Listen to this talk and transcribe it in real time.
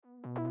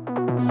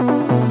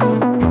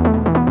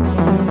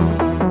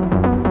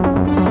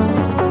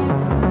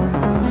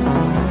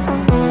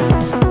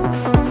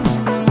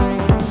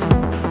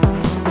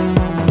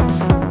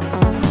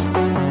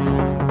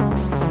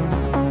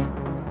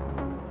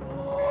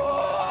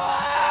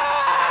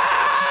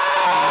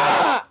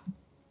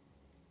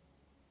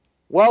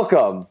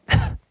Welcome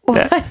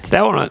What?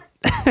 That one.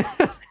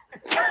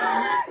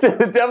 to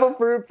the Devil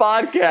Fruit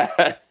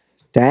Podcast.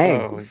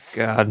 Dang. Oh,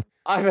 God.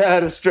 I've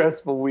had a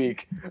stressful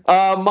week.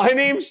 My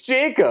name's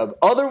Jacob,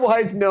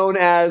 otherwise known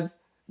as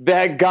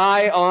that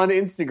guy on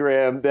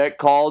Instagram that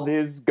called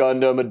his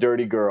Gundam a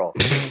dirty girl.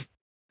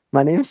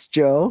 My name's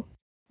Joe.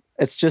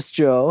 It's just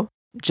Joe.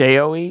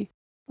 Joe.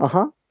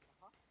 Uh-huh.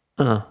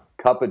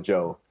 Cup of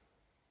Joe.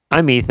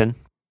 I'm Ethan.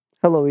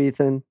 Hello,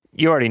 Ethan.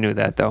 You already knew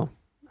that, though.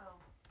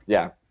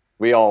 Yeah,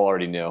 we all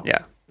already knew.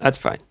 Yeah, that's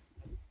fine.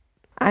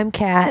 I'm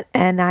Kat,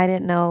 and I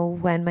didn't know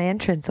when my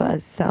entrance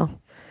was, so.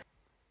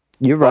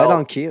 You're right Well,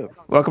 on cue.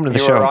 Welcome to the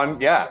You show. were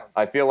on, yeah.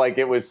 I feel like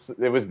it was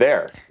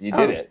there. You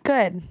did it.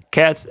 Good.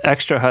 Cat's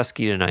extra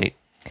husky tonight.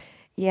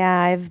 Yeah,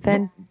 I've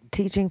been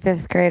teaching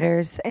fifth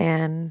graders,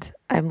 and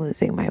I'm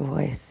losing my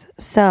voice.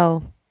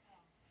 So,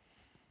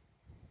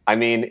 I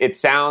mean, it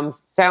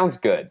sounds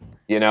good.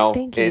 You know,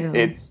 Thank you.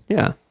 It's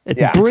Yeah. It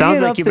Yeah. sounds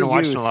Bringing like up you've been the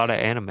watching youth. a lot of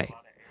anime.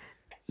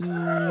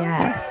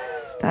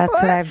 yes, that's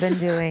what I've been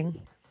doing.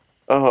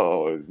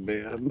 oh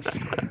man.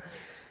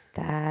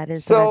 That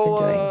is what I've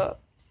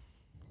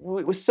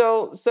been doing.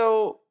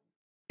 So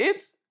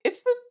it's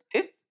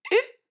the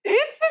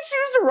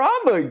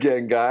Chooserama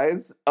again,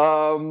 guys.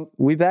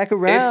 We back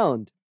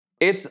around.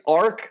 It's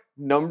arc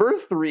number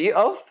 3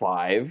 of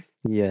 5.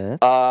 Yeah.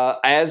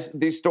 As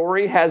the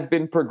story has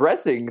been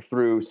progressing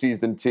through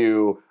season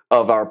 2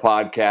 of our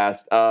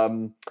podcast,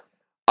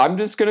 I'm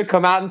just gonna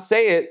come out and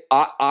say it.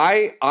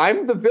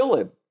 I'm the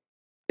villain.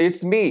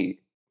 It's me.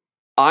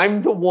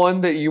 I'm the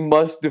one that you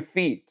must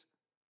defeat,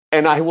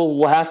 and I will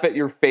laugh at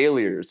your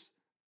failures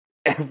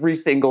every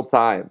single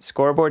time.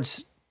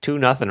 Scoreboard's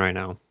 2-0 right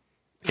now.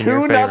 in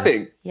your 2-0.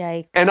 favor.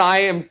 Yikes. And I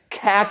am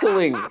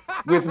cackling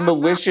with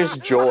malicious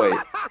joy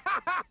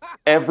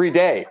every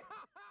day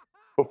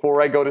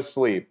before I go to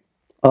sleep.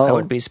 Oh, I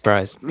wouldn't be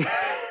surprised.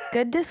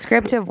 Good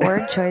descriptive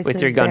word choices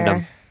With your Gundam.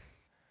 there.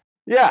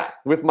 Yeah,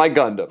 with my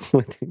Gundam.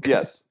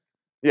 Yes.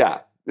 Yeah.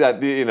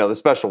 The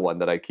special one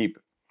that I keep.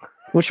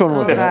 Which one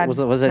was Oh, it? God.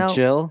 Was it No.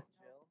 Jill?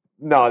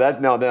 No.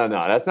 That's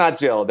not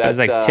Jill. That That's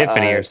was like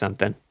Tiffany or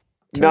something.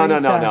 No.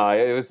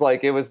 Teresa. It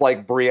was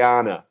like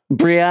Brianna.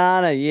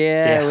 Brianna,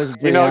 yeah, Yeah. it was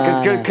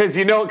Brianna.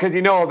 Because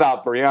you know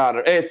about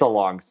Brianna. It's a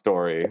long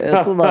story.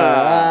 It's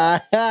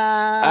like,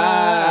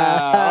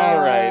 all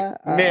right.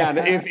 Man,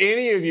 if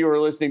any of you are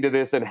listening to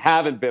this and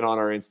haven't been on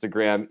our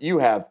Instagram, you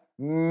have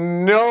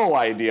no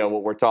idea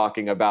what we're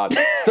talking about.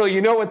 So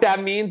you know what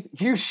that means?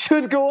 You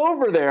should go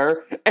over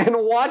there and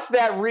watch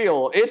that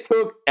reel. It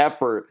took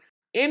effort.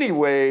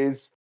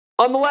 Anyways,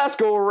 on the last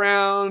go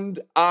around,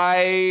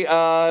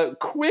 I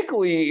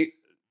quickly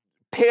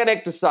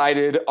panic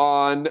decided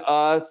on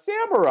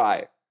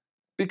Samurai.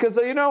 Because,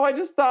 I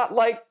just thought,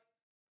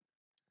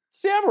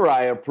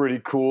 Samurai are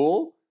pretty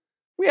cool.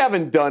 We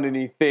haven't done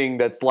anything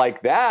that's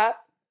like that.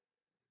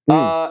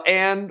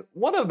 And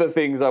one of the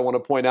things I want to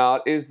point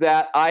out is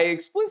that I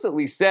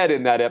explicitly said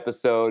in that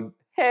episode,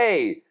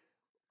 hey,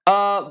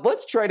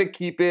 let's try to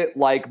keep it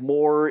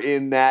more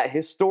in that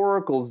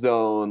historical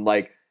zone,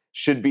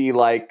 should be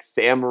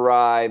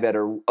samurai that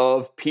are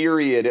of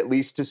period, at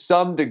least to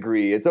some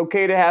degree. It's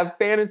okay to have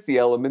fantasy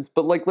elements,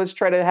 but let's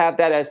try to have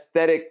that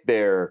aesthetic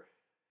there,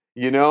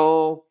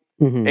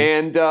 Mhm.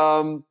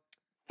 And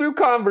through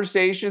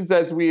conversations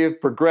as we have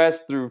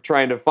progressed through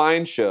trying to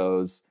find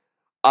shows,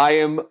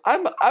 I'm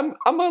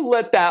gonna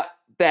let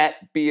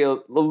that be a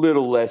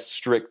little less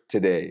strict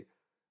today,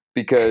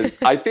 because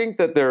I think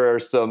that there are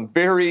some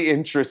very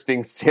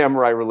interesting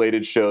samurai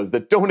related shows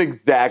that don't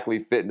exactly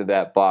fit into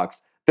that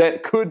box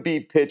that could be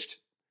pitched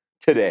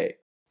today.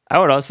 I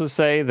would also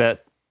say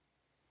that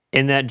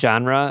in that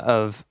genre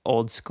of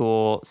old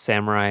school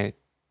samurai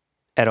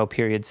Edo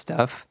period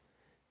stuff,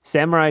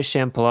 Samurai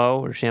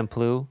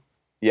Champloo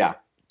Yeah.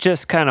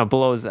 just kind of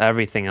blows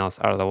everything else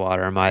out of the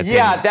water, in my opinion.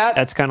 Yeah,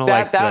 that's kind of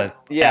like the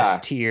yeah. S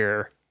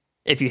tier.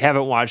 If you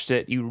haven't watched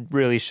it, you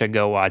really should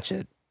go watch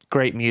it.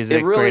 Great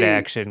music, It really- great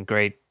action,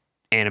 great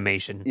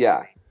animation.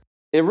 Yeah.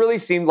 It really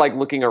seemed like,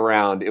 looking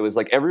around, it was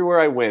like everywhere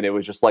I went, it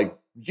was just like,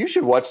 you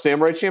should watch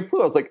Samurai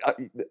Champloo. I was like,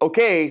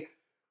 okay,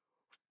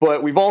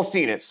 but we've all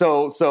seen it.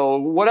 So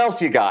what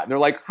else you got? And they're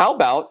like, how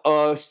about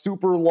a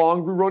super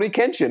long Rurouni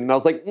Kenshin? And I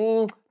was like,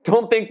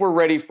 don't think we're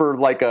ready for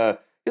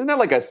isn't that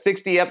like a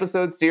 60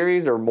 episode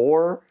series or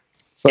more?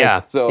 It's like,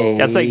 Yeah. So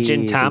That's like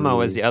Gintama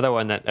was the other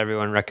one that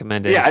everyone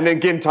recommended. yeah, and then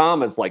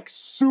Gintama's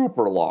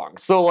super long.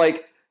 So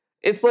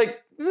it's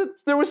like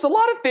there was a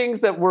lot of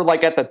things that were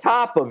at the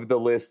top of the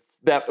lists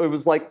that it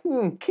was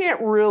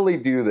can't really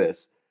do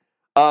this.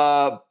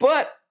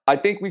 But I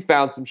think we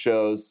found some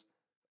shows.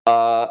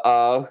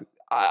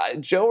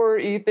 Joe or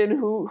Ethan,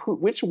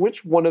 which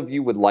one of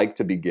you would like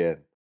to begin?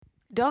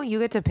 Don't you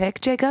get to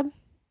pick, Jacob?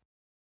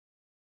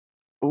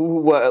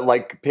 What,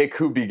 like pick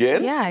who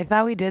begins? Yeah, I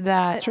thought we did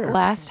that Sure.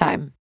 last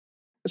time.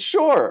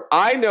 Sure.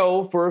 I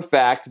know for a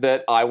fact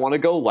that I want to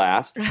go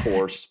last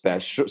for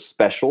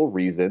special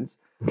reasons.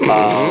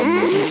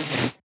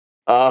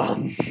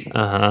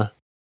 Uh-huh.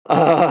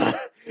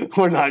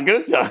 We're not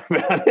going to talk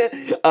about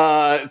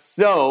it.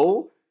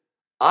 So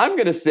I'm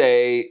going to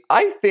say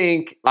I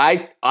think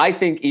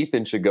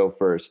Ethan should go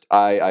first.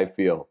 I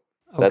feel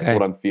that's Okay.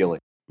 what I'm feeling.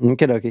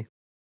 Okie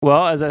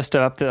Well, as I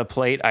step up to the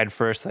plate, I'd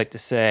first like to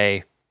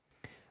say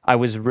I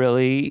was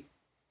really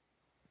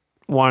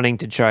wanting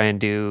to try and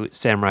do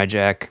Samurai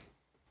Jack.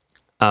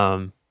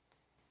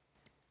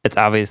 It's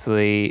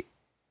obviously,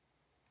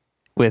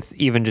 with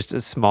even just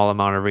a small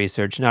amount of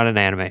research, not an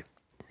anime.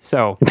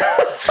 So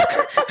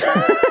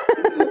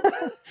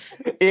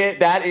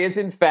That is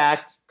in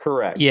fact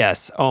correct.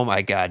 yes, oh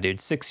my god, dude,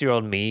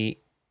 6-year-old me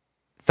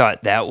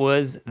thought that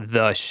was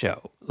the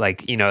show.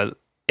 Like, you know,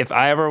 if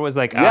I ever was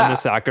like Yeah. on the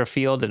soccer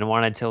field and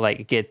wanted to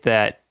like get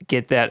that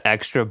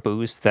extra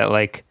boost, that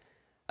like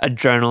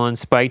adrenaline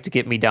spike to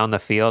get me down the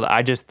field,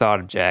 I just thought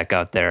of Jack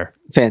out there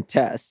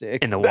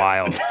Fantastic. in the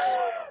wilds.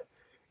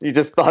 You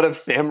just thought of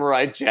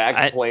Samurai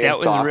Jack playing that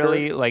was soccer?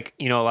 really like,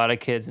 you know, a lot of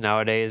kids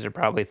nowadays are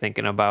probably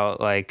thinking about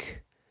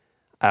like,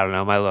 I don't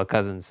know, my little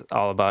cousin's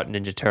all about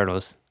Ninja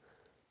Turtles.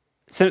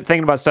 So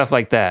thinking about stuff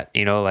like that,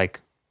 you know, like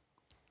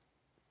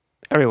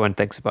everyone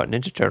thinks about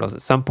Ninja Turtles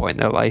at some point in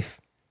their life.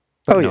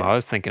 But Oh, no, yeah. I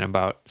was thinking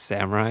about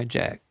Samurai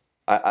Jack.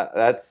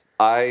 that's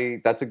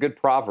a good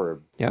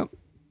proverb. Yep.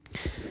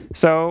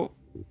 So,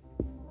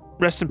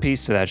 rest in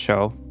peace to that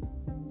show.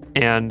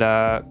 And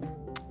I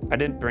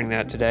didn't bring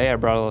that today. I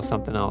brought a little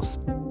something else.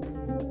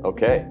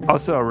 Okay.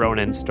 Also a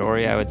Ronin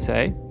story, I would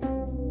say.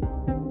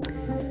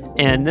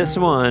 And this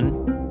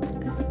one,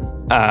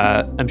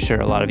 I'm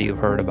sure a lot of you have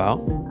heard about.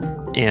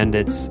 And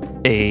it's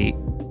a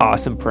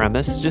awesome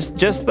premise.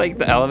 Just like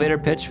the elevator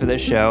pitch for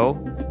this show.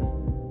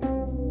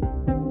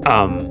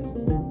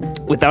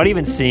 Without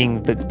even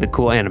seeing the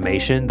cool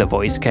animation, the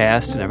voice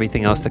cast, and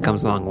everything else that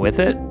comes along with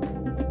it,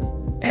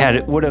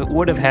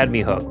 would have had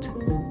me hooked.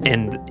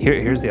 And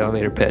here's the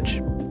elevator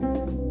pitch.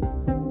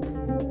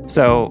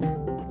 So,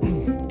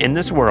 in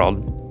this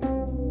world,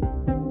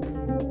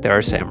 there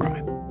are samurai.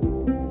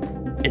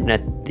 And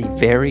at the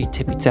very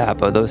tippy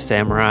top of those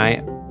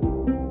samurai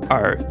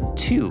are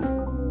two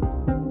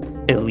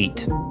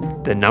elite.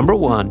 The number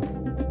 1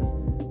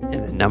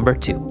 and the number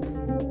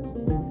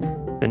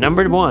 2. The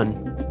number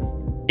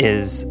 1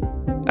 is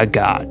a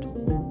god.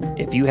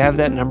 If you have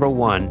that number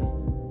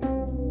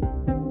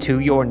 1 to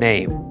your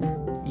name,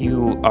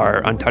 you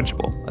are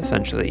untouchable,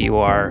 essentially. You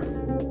are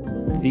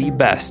the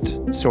best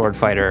sword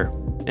fighter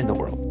in the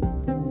world.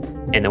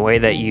 And the way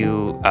that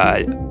you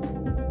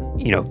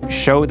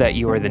show that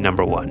you are the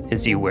number 1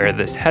 is you wear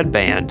this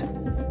headband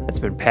that's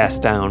been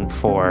passed down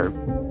for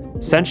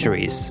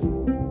centuries.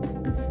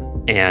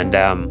 And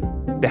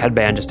the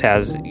headband just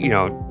has,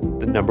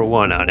 the number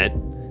 1 on it.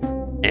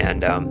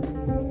 And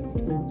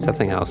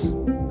something else.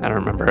 I don't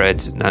remember.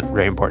 It's not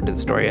very important to the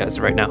story as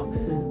of right now.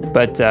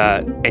 But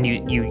and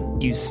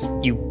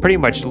you pretty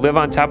much live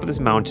on top of this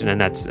mountain, and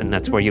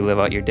that's where you live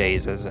out your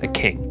days as a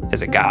king,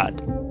 as a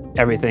god.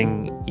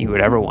 Everything you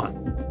would ever want.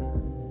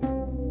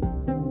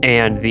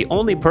 And the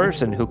only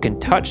person who can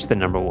touch the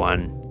number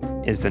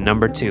 1 is the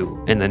number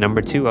 2, and the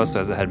number 2 also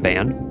has a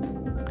headband.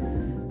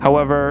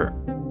 However,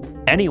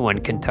 anyone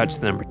can touch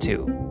the number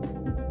 2,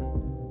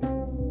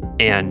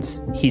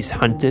 and he's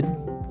hunted.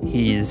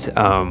 He's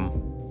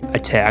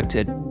attacked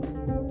at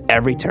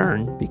every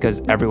turn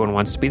because everyone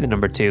wants to be the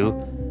number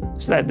 2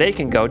 so that they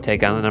can go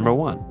take on the number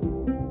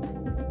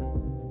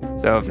 1.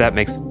 So if that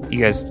makes you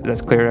guys,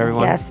 that's clear to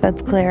everyone? Yes,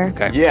 that's clear.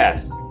 Okay.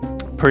 Yes.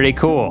 Pretty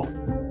cool.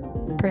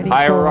 Pretty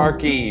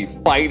Hierarchy,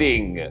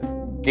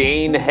 fighting,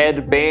 gain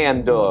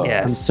headband.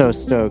 Yes. I'm so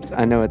stoked.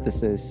 I know what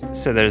this is.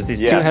 So there's these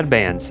 2 Yes.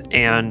 headbands,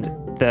 and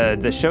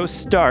the show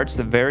starts,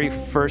 the very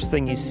first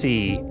thing you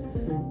see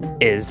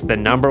is the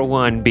number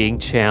 1 being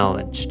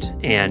challenged.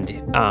 And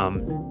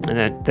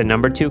then the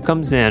number 2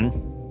 comes in,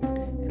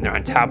 and they're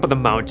on top of the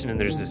mountain, and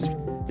there's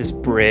this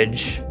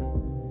bridge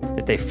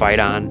that they fight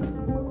on.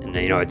 And,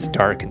 it's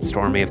dark and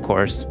stormy, of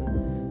course.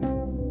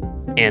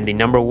 And the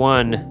number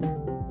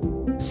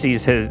 1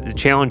 sees the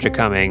challenger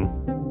coming,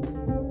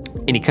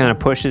 and he kind of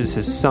pushes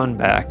his son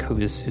back,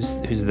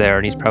 who's there,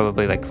 and he's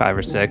probably like 5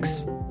 or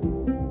 6.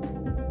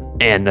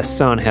 And the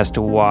son has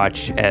to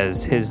watch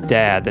as his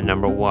dad, the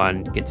number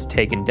 1, gets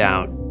taken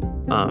down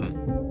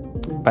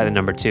by the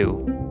number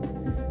 2.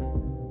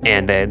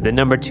 And the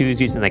number 2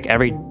 is using like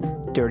every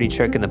dirty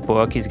trick in the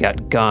book. He's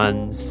got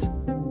guns,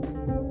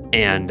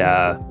 and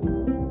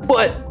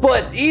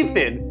But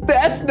Ethan,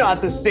 that's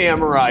not the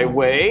samurai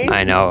way.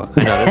 I know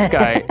this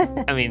guy.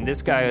 I mean,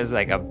 this guy is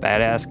like a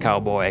badass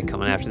cowboy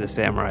coming after the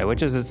samurai,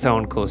 which is its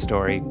own cool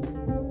story.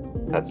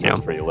 That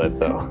sounds pretty lit,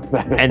 though.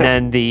 And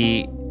then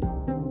the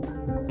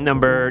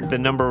number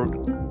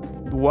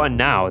 1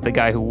 now, the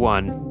guy who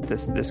won,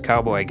 this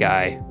cowboy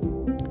guy,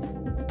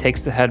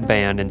 takes the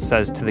headband and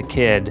says to the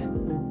kid,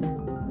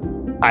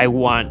 "I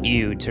want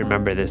you to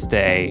remember this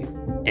day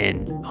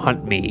and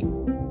hunt me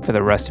for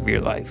the rest of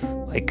your life.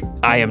 Like,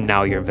 I am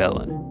now your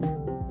villain.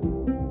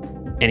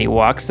 And he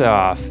walks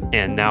off,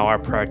 and now our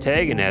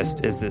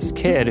protagonist is this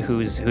kid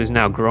who's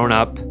now grown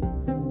up.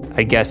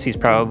 I guess he's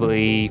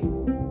probably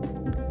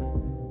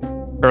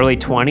early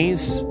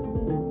 20s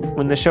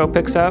when the show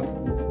picks up.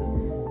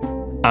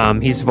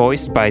 He's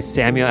voiced by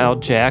Samuel L.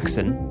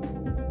 Jackson,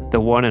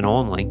 the one and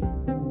only.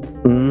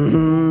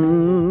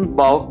 Mm-hmm.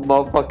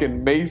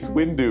 Motherfucking Mace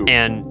Windu.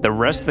 And the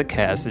rest of the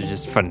cast is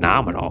just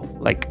phenomenal,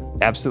 like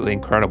absolutely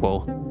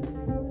incredible.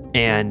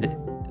 And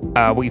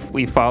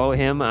we follow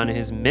him on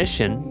his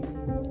mission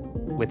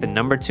with the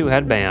number 2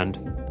 headband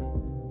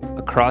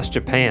across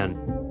Japan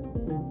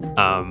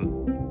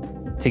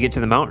to get to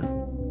the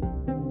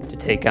mountain to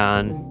take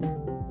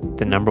on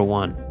the number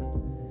 1.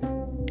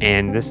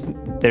 And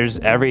there's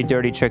every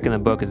dirty trick in the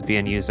book is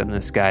being used on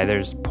this guy.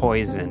 There's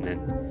poison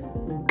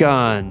and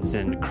guns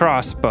and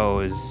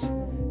crossbows,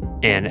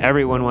 and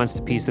everyone wants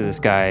a piece of this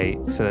guy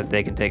so that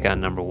they can take on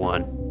number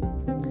 1.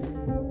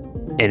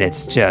 And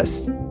it's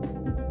just,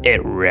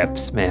 it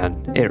rips,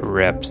 man. It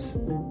rips.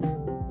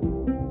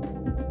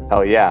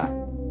 Hell yeah.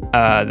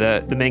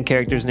 The main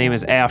character's name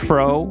is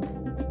Afro.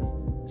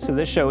 So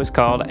this show is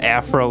called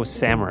Afro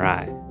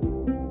Samurai.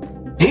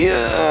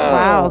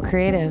 Wow,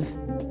 creative.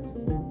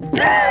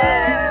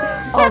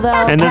 Although,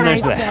 And then can I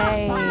there's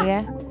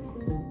say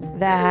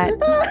that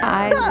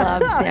I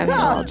love Samuel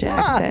L.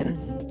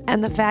 Jackson,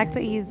 and the fact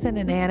that he's in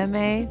an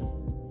anime,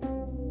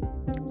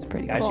 it's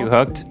pretty Got cool. you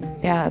hooked?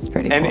 Yeah, that's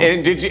pretty And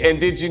cool.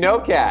 did you know,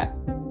 Kat?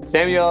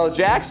 Samuel L.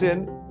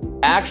 Jackson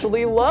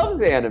actually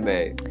loves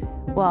anime.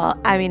 Well,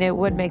 I mean, it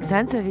would make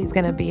sense if he's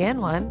going to be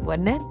in one,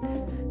 wouldn't it?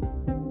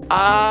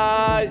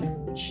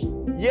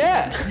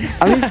 Yeah.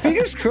 I mean,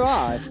 fingers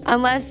crossed.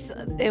 Unless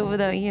it was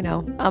a,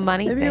 a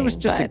money Maybe thing. it was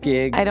just a but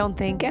gig. I don't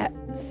think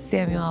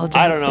Samuel L.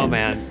 Jackson. I don't know,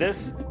 man.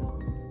 This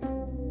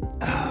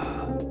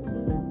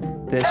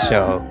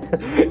show.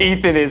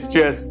 Ethan is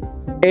just.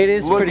 It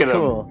is Look pretty at him.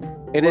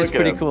 cool. It is Look at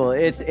pretty him. cool.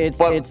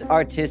 It's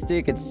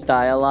artistic, it's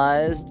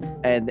stylized,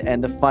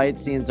 and the fight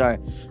scenes are.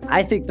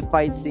 I think the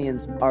fight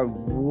scenes are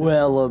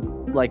well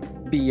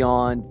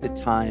beyond the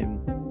time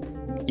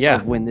Yeah.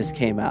 of when this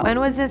came out. When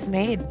was this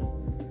made?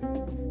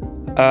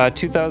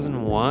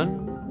 2001?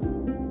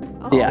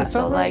 Oh, Yeah.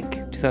 so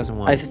like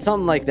 2001.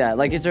 Something like that.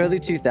 Like it's early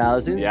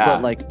 2000s, Yeah.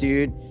 but like,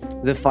 dude,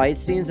 the fight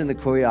scenes and the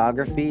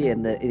choreography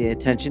and the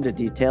attention to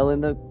detail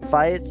in the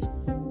fights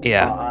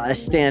yeah.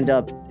 stand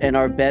up and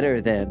are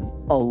better than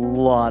a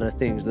lot of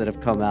things that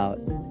have come out.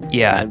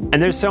 Yeah. And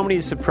there's so many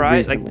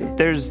surprises. Recently. Like,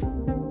 there's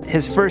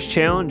his first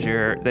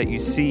challenger that you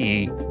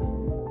see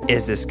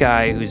is this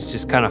guy who's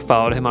just kind of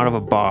followed him out of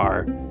a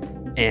bar,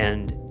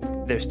 and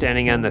they're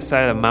standing on the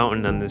side of the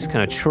mountain on this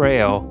kind of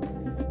trail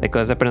that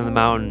goes up into the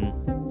mountain,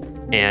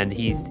 and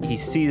he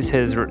sees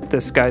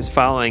this guy's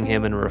following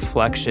him in a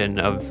reflection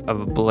of a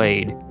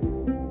blade,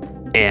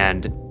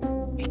 and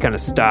he kind of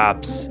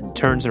stops,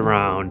 turns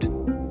around,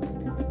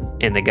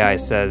 and the guy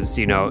says,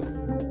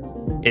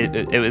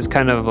 it was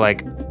kind of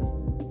like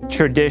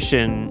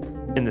tradition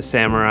in the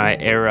samurai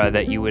era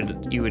that you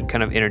would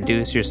kind of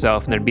introduce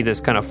yourself, and there'd be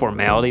this kind of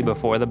formality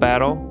before the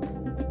battle.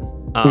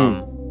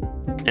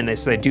 And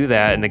they do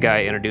that, and the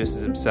guy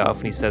introduces himself,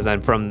 and he says,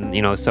 I'm from,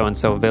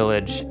 so-and-so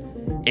village,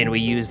 and we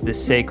use the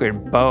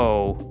sacred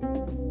bow,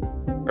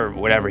 or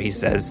whatever he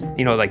says,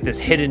 like this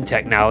hidden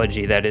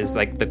technology that is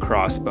like the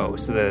crossbow.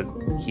 So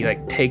that he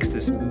like takes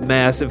this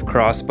massive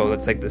crossbow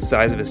that's like the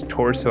size of his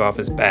torso off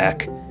his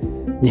back,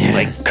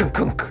 Yes.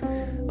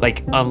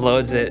 like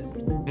unloads it,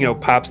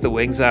 pops the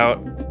wings out,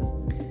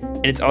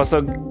 and it's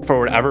also, for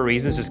whatever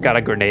reason, it's just got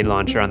a grenade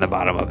launcher on the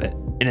bottom of it.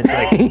 And it's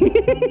like,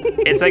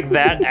 it's like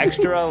that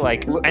extra,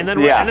 like, and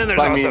then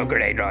there's also a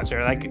grenade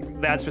launcher. Like,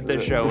 that's what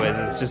this show is.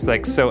 It's just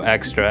like so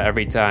extra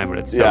every time, but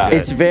it's so good.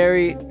 It's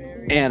very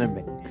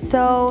anime.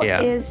 So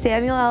Yeah. is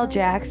Samuel L.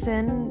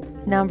 Jackson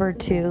number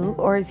 2,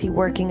 or is he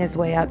working his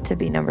way up to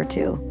be number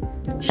 2?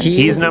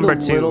 He's the number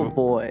 2. little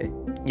boy.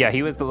 Yeah,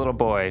 he was the little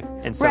boy,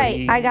 and so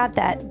Right, I got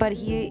that. But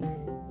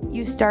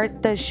you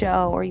start the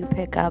show, or you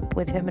pick up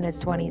with him in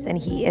his 20s, and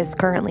he is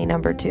currently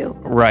number 2.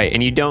 right,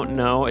 and you don't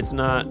know. It's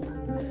not.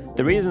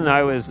 The reason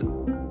I was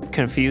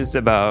confused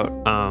about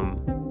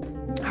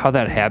how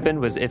that happened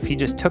was if he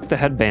just took the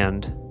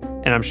headband,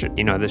 and I'm sure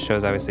this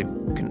show's obviously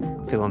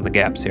can fill in the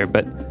gaps here,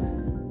 but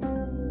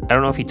I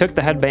don't know if he took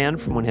the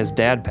headband from when his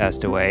dad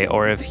passed away,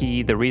 or if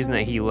the reason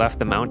that he left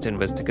the mountain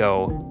was to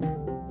go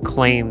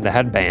claim the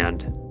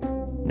headband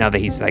now that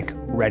he's like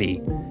ready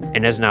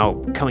and is now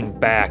coming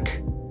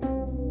back.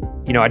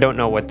 I don't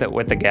know what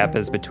the gap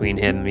is between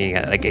him being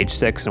at like age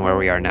 6 and where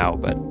we are now,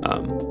 but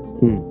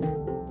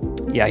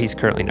yeah, he's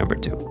currently number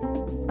 2.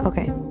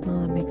 Okay,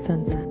 well, that makes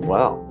sense then.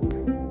 Wow.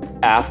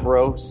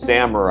 Afro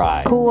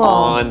Samurai Cool.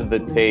 on the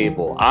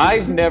table.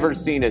 I've never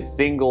seen a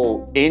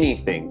single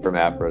anything from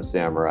Afro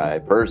Samurai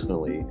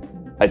personally.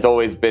 It's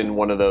always been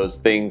one of those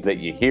things that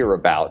you hear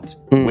about,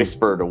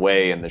 whispered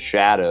away in the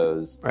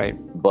shadows. Right.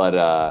 But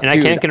And I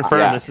Dude, can't confirm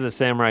yeah. this is a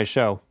samurai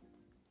show.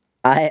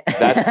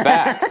 That's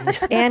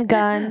facts. And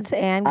guns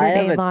and I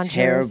grenade have a launchers.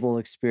 terrible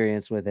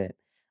experience with it.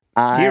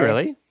 Do you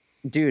really?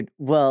 Dude,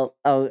 well,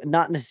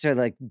 not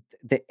necessarily like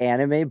the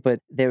anime, but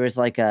there was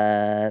like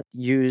a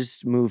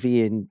used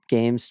movie and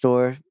game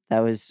store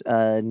that was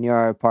near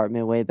our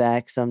apartment way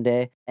back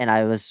someday. And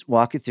I was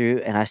walking through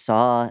and I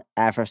saw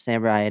Afro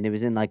Samurai, and it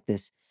was in like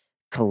this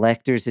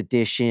collector's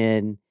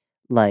edition,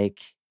 like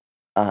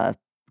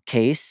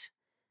case.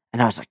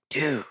 And I was like,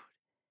 dude,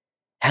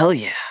 hell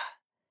yeah.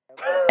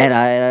 And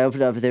I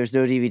opened it up, but there was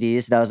no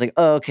DVDs. And I was like,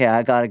 oh, okay,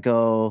 I gotta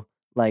go.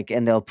 Like,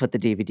 and they'll put the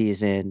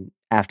DVDs in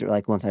after,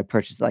 like, once I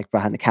purchased, like,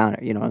 behind the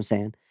counter. You know what I'm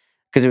saying?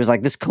 Because it was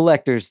like this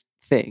collector's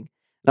thing.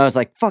 And I was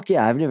like, fuck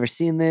yeah, I've never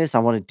seen this. I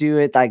want to do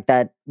it. Like,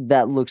 that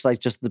looks like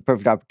just the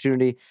perfect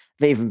opportunity.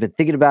 I've even been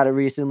thinking about it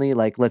recently.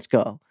 Like, let's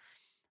go.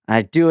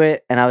 I do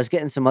it. And I was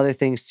getting some other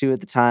things too at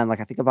the time.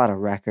 Like, I think about a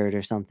record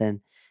or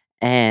something.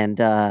 And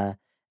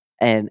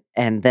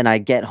then I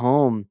get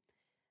home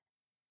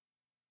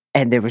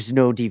and there was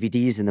no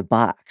DVDs in the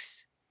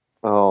box.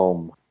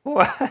 Oh.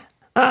 What?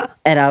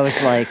 And I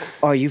was like,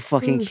 are you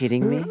fucking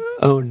kidding me?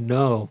 Oh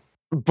no.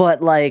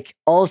 But like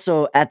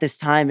also at this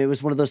time, it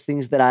was one of those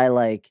things that I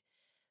like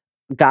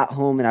got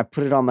home and I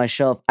put it on my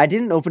shelf. I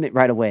didn't open it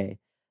right away.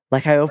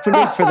 Like I opened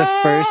it for the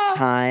first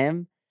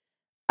time.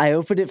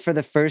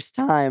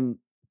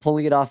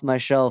 Pulling it off my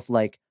shelf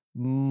like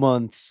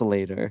months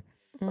later.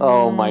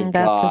 Oh my That's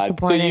God. So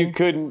disappointing. you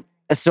couldn't.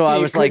 So I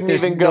you was like, couldn't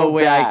there's even no go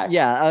way back.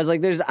 I was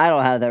like, I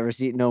don't have that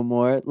receipt no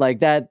more. Like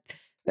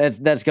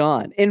that's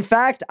gone. In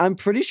fact, I'm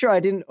pretty sure I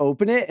didn't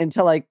open it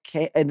until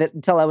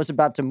until I was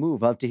about to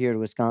move up to here to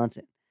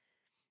Wisconsin.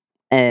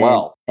 And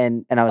Well,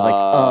 and I was like,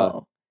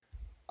 oh,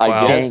 I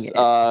Wow. guess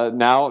Dang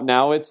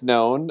now it's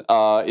known.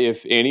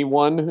 If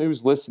anyone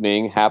who's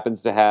listening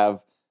happens to have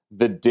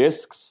the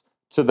discs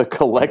to the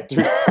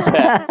collector's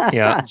set,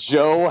 Yeah.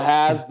 Joe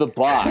has the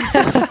box.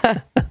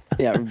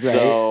 yeah, right.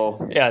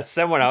 So Yeah,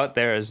 someone out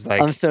there is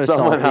like, I'm so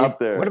someone salty. out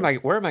there.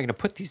 where am I going to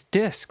put these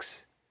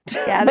discs?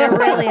 Yeah, they're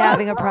really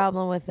having a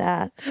problem with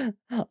that.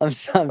 I'm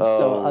so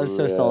Oh,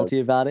 man. salty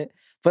about it.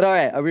 But all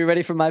right, are we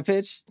ready for my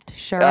pitch?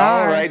 Sure All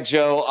are. right,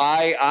 Joe.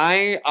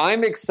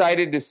 I'm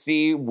excited to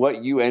see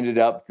what you ended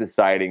up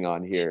deciding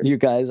on here. You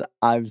guys,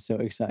 I'm so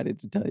excited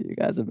to tell you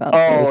guys about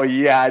Oh this.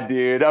 yeah,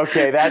 dude.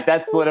 Okay,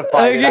 that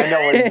solidified it. I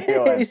know what he's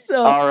doing.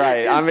 So- All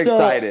right, I'm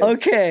excited.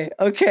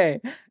 Okay.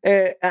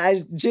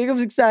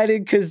 Jacob's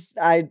excited because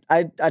I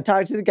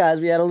talked to the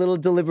guys. We had a little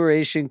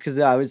deliberation because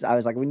I was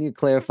like, we need to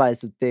clarify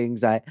some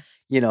things. I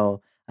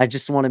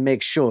just want to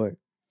make sure.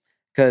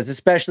 Because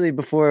especially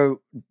before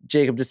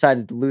Jacob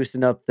decided to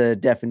loosen up the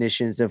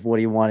definitions of what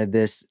he wanted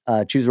this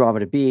Choose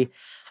Rama to be,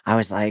 I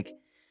was like,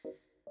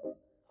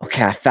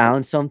 okay, I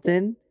found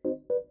something.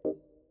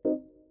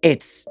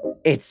 It's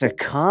a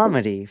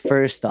comedy,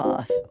 first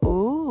off.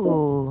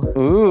 Ooh.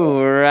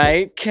 Ooh,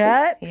 right,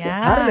 Kat?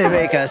 Yeah. How do they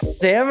make a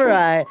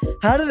samurai?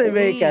 How do they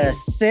make a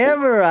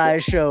samurai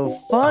show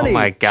funny? Oh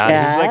my God,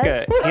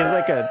 Kat? he's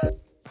like a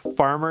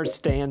farmer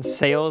stand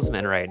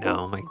salesman right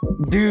now. I'm like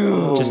Dude,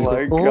 Oh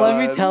my let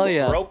me God. tell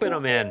you. roping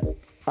them in.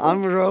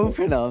 I'm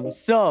roping them.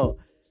 So,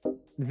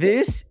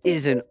 this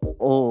is an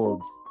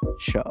old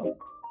show.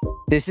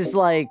 This is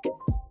like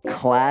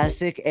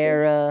classic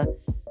era.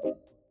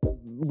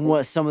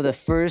 What some of the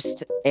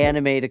first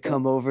anime to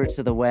come over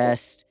to the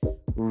West.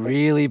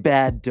 Really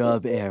bad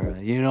dub era.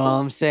 You know what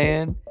I'm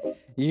saying?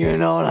 You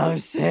know what I'm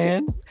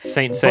saying?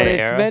 Saint But Seiya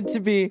it's era. meant to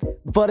be.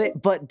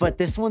 But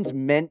this one's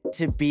meant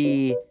to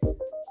be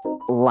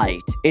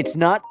light. It's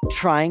not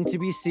trying to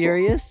be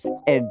serious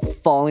and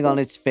falling on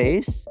its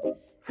face.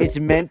 It's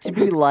meant to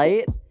be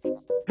light,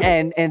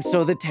 and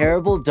so the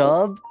terrible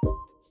dub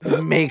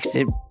makes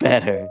it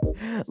better.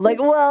 Like,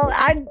 well,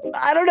 I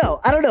don't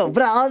know,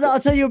 but I'll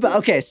tell you about.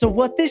 Okay, so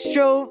what this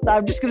show?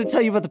 I'm just gonna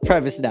tell you about the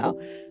premise now.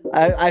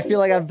 I feel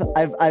like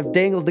I've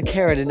dangled the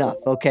carrot enough.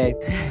 Okay,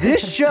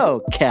 this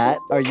show, Kat,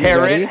 are you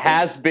Carrot ready?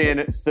 has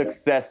been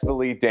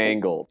successfully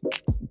dangled.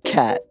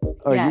 Kat,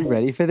 are Yes. you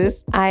ready for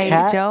this? Joe,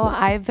 Kat?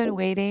 I've been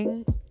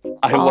waiting.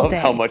 I All love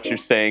how day. much you're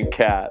saying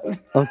cat.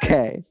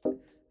 Okay,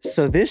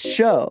 so this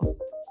show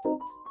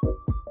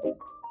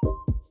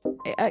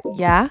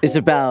Yeah. is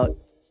about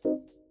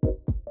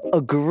a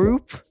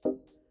group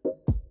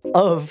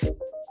of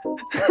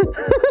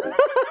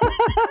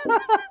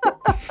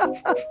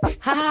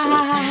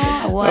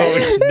What?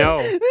 Oh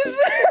no, This-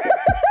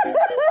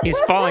 he's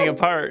falling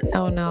apart.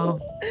 Oh no.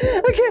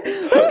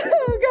 okay.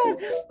 Oh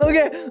god.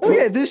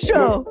 Okay. This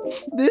show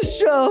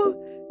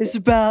is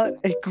about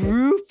a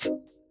group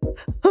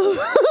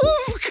of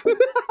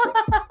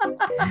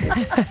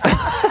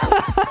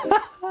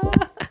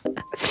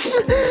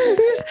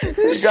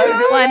this gotta show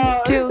go.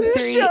 1, 2,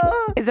 This 3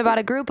 show is about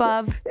a group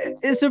of.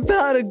 is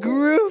about a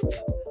group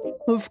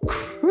of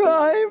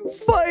crime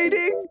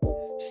fighting,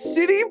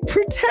 city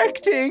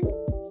protecting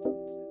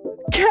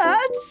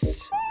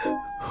cats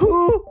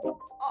who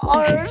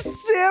are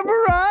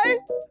samurai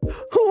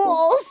who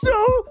also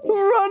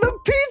run a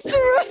pizza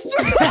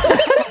restaurant.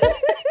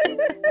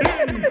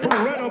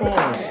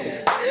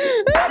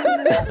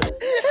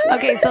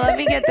 Okay, so let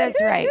me get this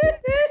right.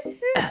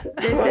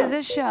 This is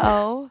a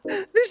show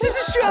This is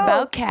a show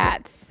about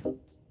cats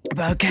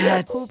about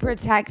cats. Who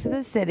protect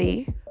the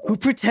city. Who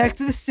protect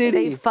the They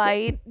city.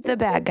 fight the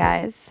bad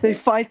guys. They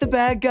fight the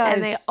bad guys.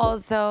 And they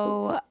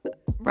also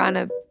run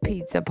a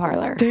pizza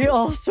parlor. They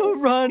also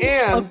run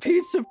a And-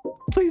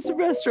 pizza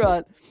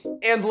restaurant.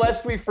 And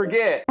lest we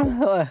forget,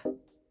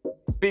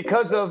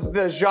 because of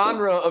the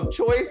genre of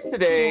choice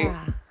today,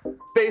 Yeah.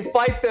 they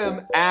fight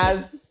them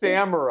as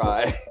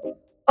samurai.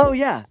 Oh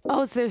yeah,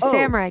 Oh, so there's Oh.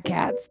 samurai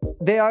cats.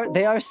 they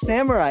are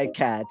samurai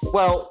cats.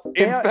 Well,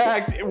 in They are-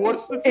 fact,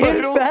 what's the In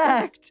title?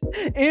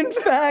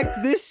 fact,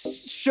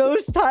 this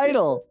show's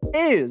title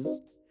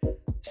is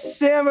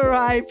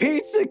Samurai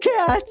Pizza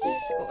Cats.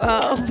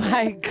 Oh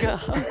my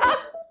god.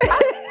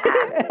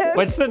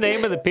 What's the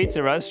name of the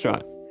pizza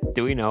restaurant?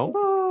 Do we know?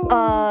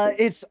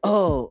 It's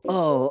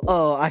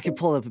I can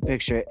pull up a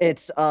picture.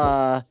 It's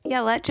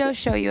Yeah, let Joe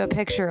show you a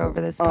picture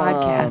over this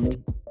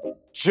podcast.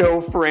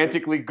 Joe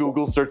frantically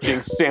Google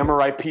searching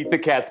Samurai Pizza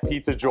Cat's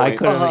pizza joint. I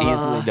could have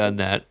easily done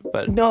that,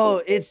 but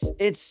No, it's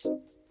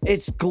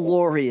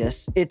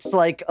glorious. It's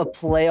like a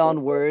play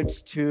on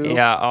words too.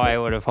 yeah, I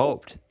would have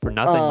hoped for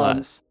nothing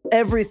less.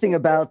 Everything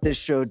about this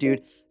show,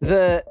 dude.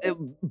 But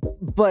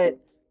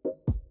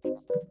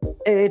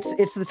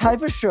it's the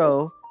type of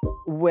show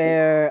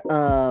where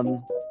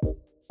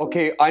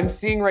Okay, I'm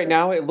seeing right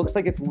now, it looks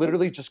like it's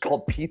literally just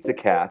called Pizza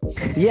Cat.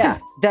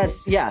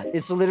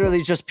 it's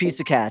literally just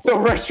Pizza Cats. The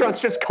restaurant's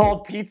just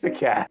called Pizza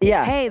Cat.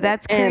 Yeah. Hey,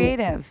 that's And-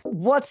 creative.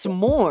 What's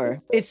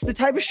more, it's the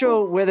type of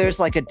show where there's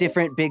like a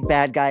different big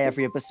bad guy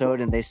every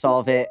episode and they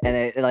solve it,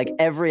 and like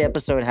every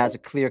episode has a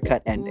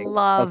clear-cut ending.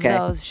 Love okay?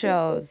 those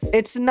shows.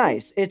 It's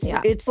nice.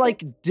 Yeah. It's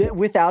like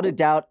without a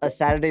doubt a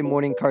Saturday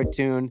morning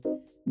cartoon,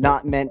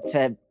 not meant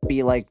to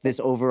be like this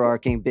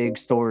overarching big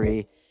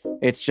story.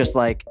 It's just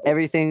like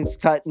everything's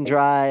cut and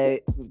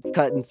dry,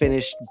 cut and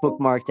finished,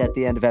 bookmarked at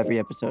the end of every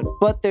episode.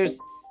 But there's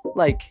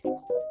like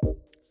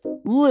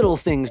little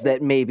things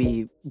that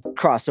maybe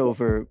cross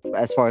over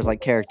as far as like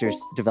characters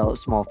develop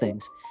small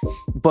things.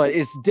 But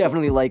it's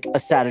definitely like a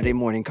Saturday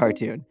morning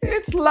cartoon.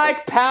 It's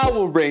like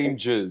Power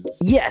Rangers.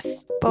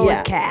 Yes. But yeah.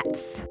 with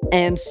cats.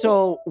 And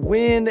so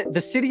when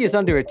the city is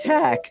under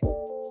attack,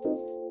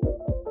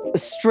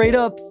 straight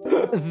up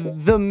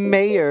the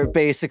mayor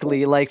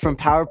basically, like from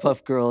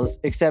Powerpuff Girls,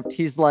 except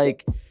he's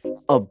like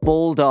a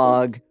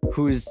bulldog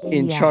who's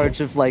in charge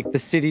of Yes. like the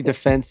city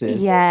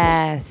defenses.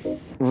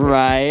 Yes.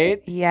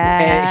 Right?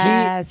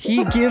 Yes.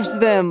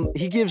 And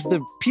he gives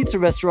the pizza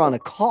restaurant a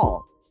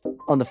call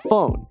on the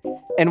phone.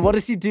 And what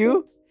does he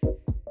do?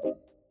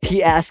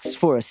 He asks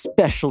for a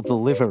special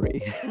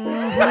delivery.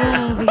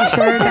 Mhm, he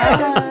sure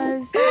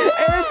does.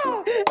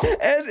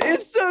 And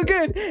it's so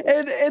good.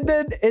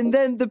 And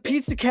then the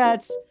Pizza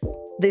Cats,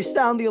 they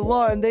sound the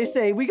alarm. They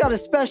say, "We got a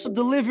special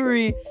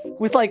delivery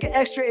with like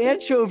extra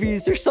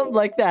anchovies or something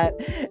like that."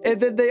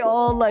 And then they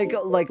all like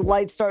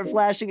lights start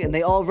flashing and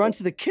they all run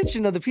to the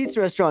kitchen of the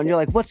pizza restaurant. And you're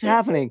like, "What's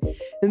happening?"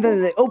 And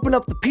then they open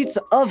up the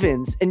pizza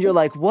ovens and you're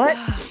like, "What?"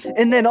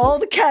 And then all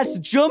the cats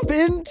jump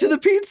into the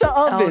pizza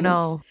ovens. Oh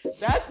no.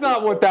 That's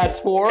not what that's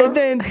for. And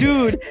then,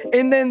 dude,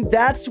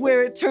 that's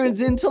where it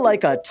turns into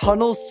like a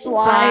tunnel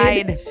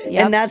slide.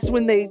 Yep. And that's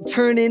when they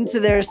turn into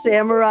their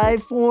samurai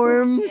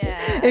forms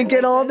and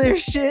get all their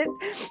shit.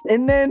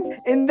 And then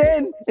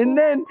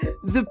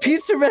the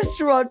pizza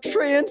restaurant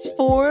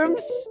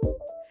transforms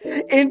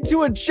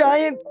into a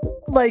giant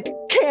like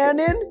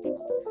cannon.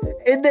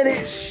 And then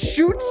it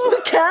shoots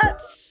the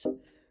cats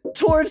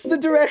towards the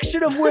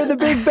direction of where the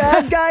big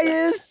bad guy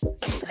is.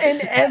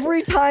 And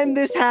every time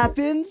this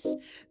happens,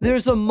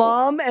 there's a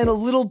mom and a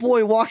little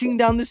boy walking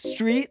down the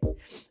street.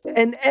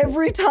 And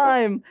every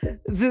time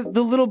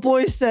the little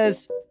boy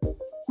says,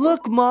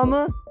 "Look,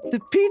 mama, the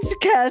pizza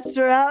cats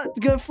are out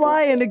to go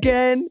flying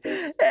again."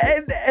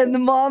 And the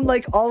mom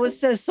like always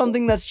says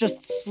something that's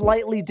just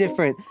slightly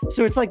different.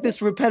 So it's like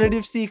this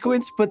repetitive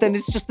sequence, but then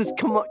it's just this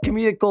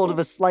comedic gold of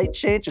a slight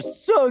change. It's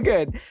so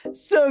good.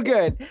 So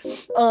good.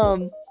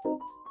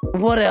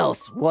 What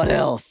else?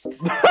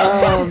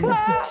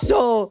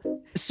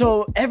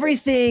 So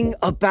everything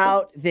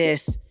about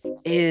this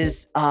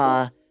is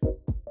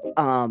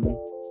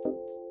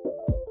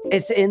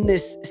it's in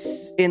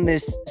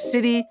this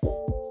city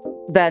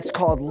that's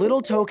called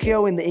Little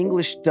Tokyo in the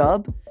English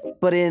dub,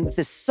 but in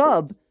the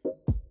sub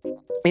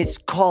it's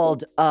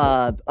called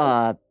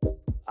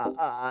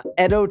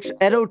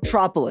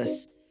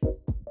Edotropolis,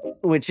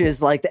 which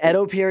is like the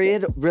Edo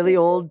period, really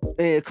old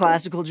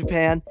classical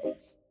Japan.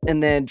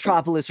 And then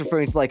Tropolis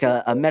referring to like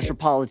a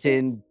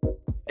metropolitan,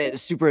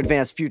 super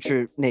advanced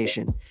future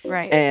nation.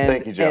 Right. And,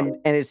 Thank you, Joe.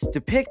 and it's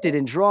depicted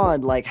and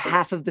drawn like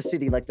half of the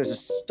city, like there's a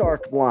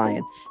stark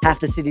line. Half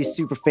the city's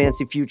super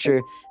fancy future,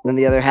 and then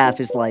the other half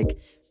is like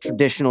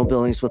traditional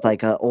buildings with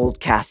like old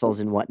castles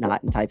and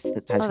whatnot and types Oh,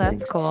 of things.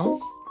 that's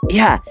cool.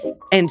 Yeah.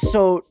 And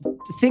so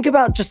think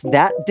about just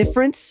that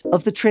difference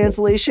of the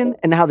translation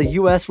and how the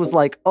US was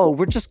like, "Oh,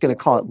 we're just going to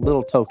call it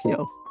Little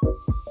Tokyo."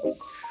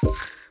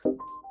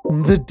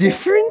 The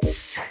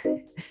difference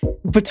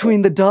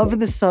between the dub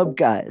and the sub,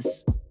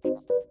 guys.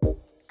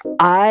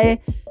 I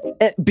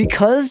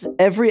because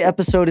every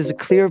episode is a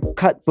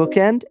clear-cut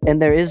bookend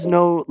and there is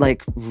no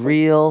like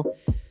real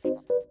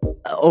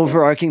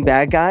overarching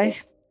bad guy,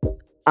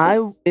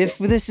 if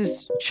this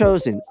is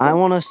chosen, I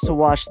want us to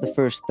watch the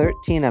first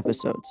 13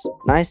 episodes.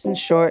 Nice and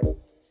short.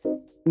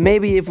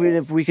 Maybe if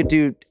we could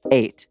do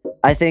 8.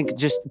 I think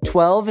just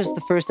 12 is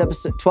the first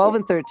episode. 12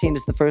 and 13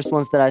 is the first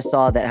ones that I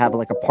saw that have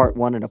like a part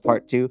 1 and a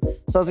part 2.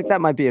 So I was like,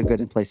 that might be a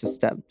good place to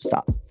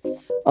stop.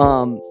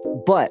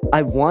 But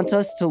I want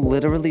us to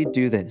literally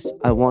do this.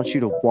 I want you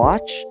to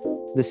watch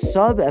the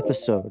sub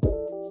episode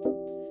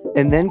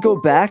and then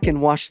go back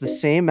and watch the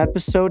same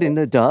episode in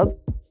the dub.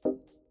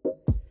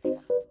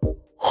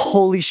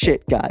 Holy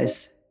shit,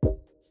 guys.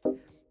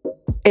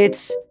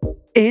 It's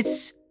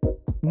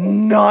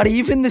not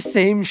even the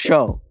same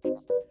show.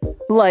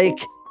 Like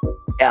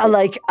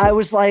I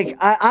was like,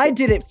 I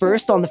did it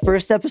first on the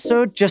first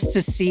episode just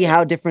to see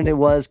how different it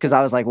was, because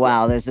I was like,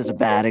 wow, this is a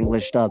bad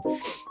English dub.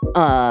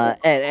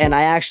 And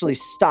I actually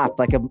stopped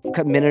like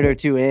a minute or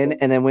two in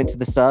and then went to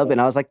the sub,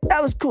 and I was like,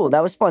 that was cool,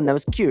 that was fun, that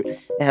was cute. It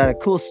had a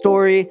cool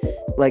story,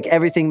 like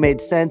everything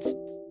made sense.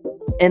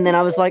 And then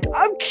I was like,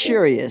 I'm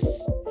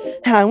curious.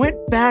 And I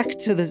went back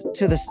to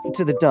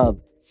the dub.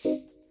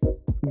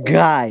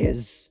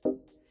 Guys,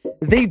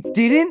 they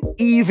didn't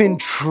even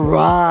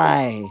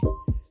try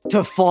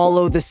to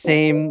follow the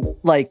same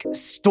like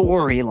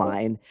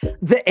storyline.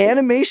 The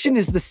animation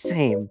is the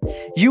same.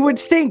 You would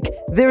think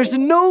there's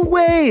no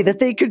way that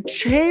they could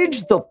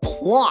change the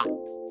plot.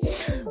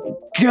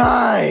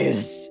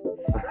 Guys,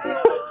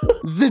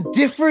 the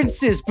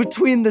differences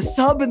between the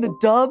sub and the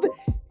dub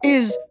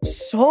is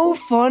so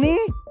funny.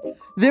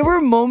 There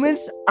were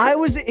moments I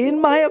was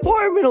in my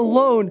apartment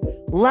alone,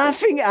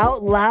 laughing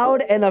out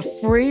loud and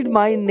afraid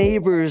my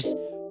neighbors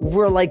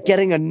were like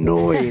getting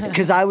annoyed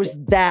because I was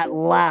that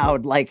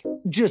loud, like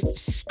just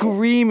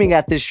screaming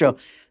at this show.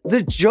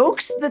 The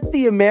jokes that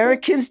the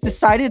Americans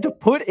decided to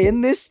put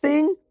in this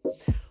thing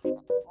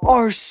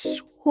are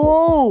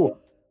so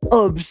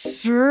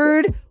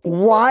absurd,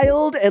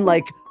 wild, and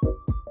like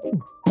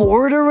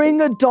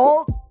bordering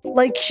adult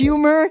like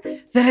humor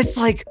that it's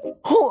like,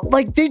 oh,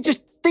 like they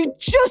just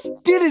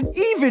didn't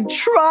even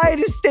try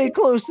to stay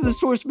close to the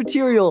source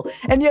material,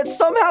 and yet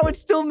somehow it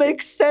still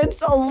makes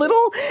sense a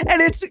little,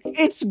 and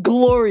it's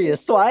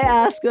glorious. So I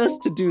ask us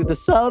to do the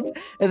sub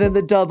and then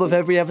the dub of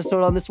every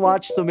episode on this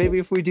watch. So maybe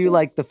if we do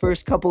like the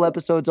first couple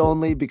episodes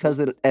only, because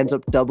it ends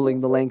up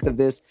doubling the length of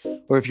this,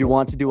 or if you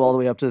want to do all the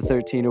way up to the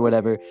 13 or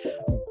whatever,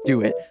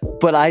 do it.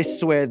 But I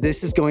swear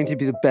this is going to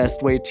be the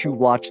best way to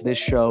watch this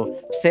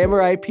show.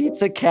 Samurai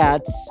Pizza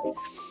Cats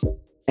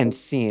and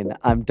scene.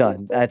 I'm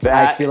done.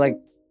 I feel like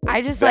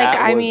I just like,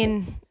 I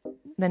mean,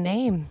 the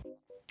name.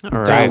 All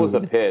right. That was a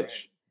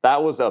pitch.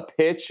 That was a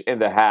pitch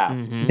and a half.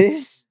 Mhm.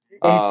 this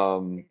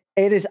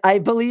it is, I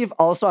believe,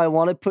 also I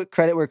want to put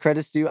credit where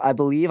credit's due. I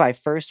believe I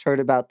first heard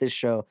about this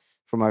show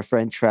from our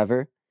friend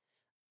Trevor,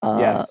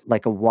 Yes.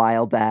 like a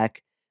while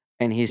back,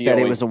 and he said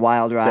it was a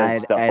wild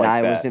ride, stuff and like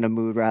I was that. in a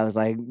mood where I was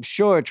like,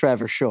 sure,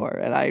 Trevor, sure,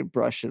 and I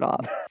brushed it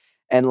off.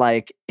 And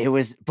like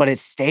but it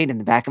stayed in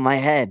the back of my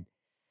head.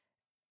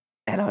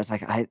 And I was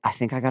like, I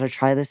think I gotta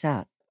try this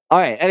out. All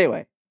right,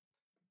 anyway.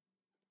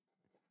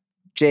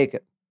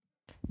 Jacob.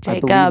 I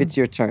believe it's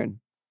your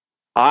turn.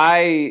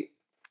 That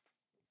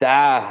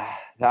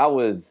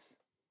was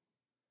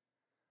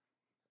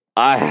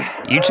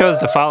You chose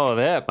to follow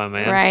that, my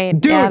man. Right.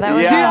 Dude, yeah, that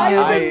was did I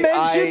you. even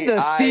mention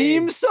the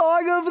theme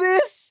song of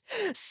this?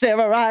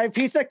 Samurai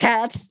Pizza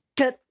Cats.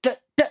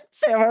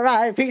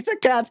 Samurai Pizza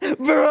Cats.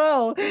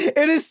 Bro,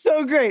 it is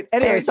so great.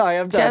 Anyway, They're sorry,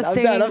 I'm done. just I'm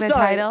singing done. I'm the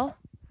sorry. title.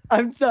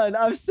 I'm done.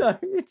 I'm sorry.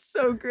 It's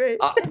so great.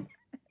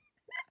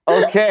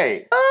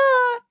 okay.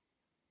 Ah.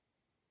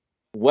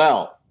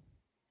 Well,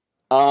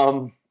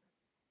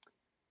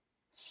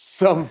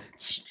 some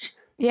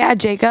Yeah,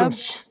 Jacob.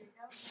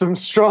 some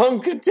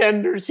strong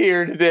contenders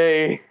here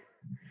today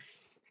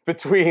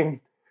between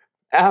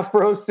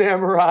Afro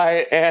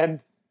Samurai and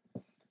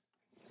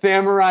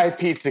Samurai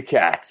Pizza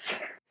Cats.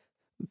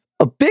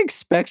 A big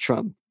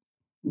spectrum.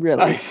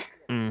 Really.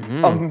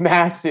 Mhm. A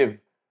massive,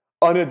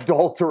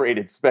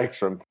 unadulterated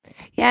spectrum.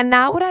 Yeah,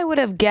 not what I would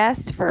have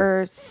guessed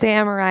for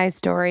samurai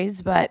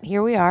stories, but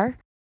here we are.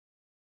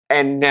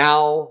 And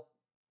now,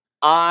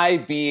 I,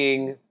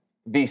 being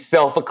the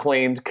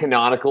self-acclaimed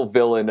canonical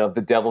villain of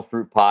the Devil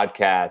Fruit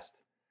podcast,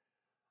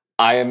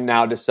 I am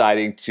now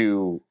deciding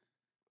to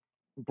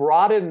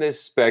broaden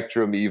this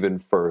spectrum even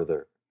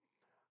further.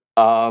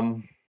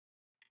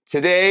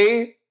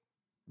 Today,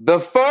 the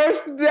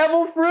first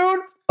Devil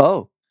Fruit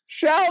Oh.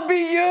 shall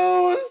be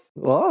used.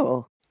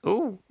 Whoa.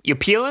 Ooh, you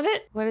peeling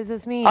it? What does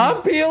this mean?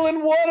 I'm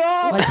peeling one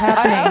off. What's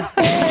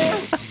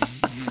happening?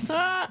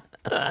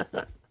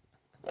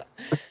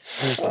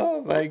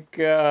 Oh my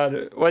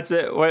god! What's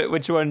it?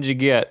 Which one did you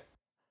get?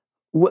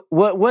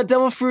 What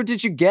devil fruit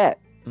did you get?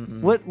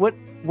 Mm-mm.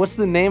 What's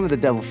the name of the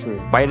devil fruit?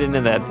 Bite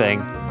into that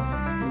thing.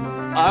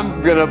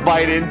 I'm gonna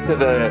bite into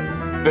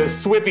the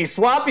swippy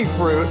swappy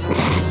fruit.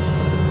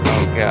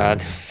 Oh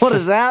god! What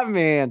does that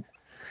mean?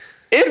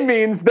 It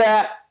means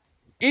that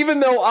even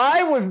though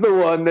I was the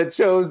one that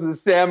chose the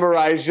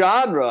samurai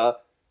genre,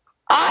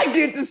 I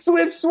get to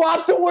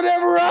swap to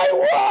whatever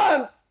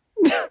I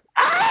want.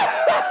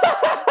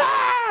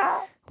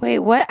 Wait,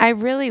 what?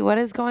 What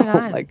is going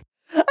on? Like,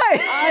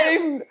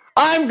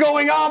 I'm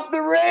going off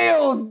the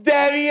rails,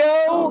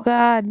 Daddy-o. Oh,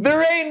 God.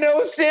 There ain't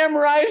no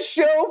samurai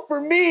show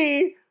for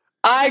me.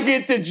 I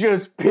get to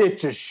just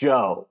pitch a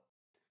show.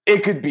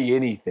 It could be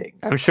anything.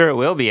 I'm sure it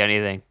will be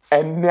anything.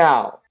 And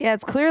now, Yeah,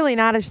 it's clearly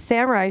not a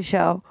samurai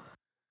show.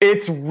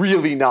 it's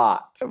really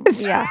not.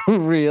 Yeah.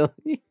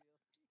 really?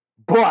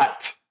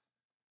 But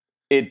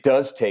it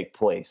does take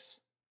place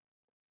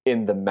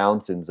in the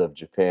mountains of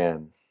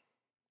Japan.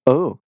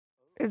 Oh.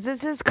 Is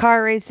this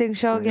car racing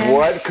show again?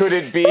 What could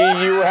it be,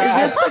 you Is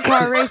ask? this the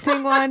car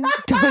racing one?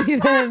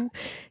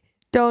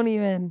 Don't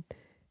even.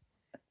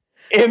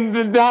 In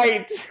the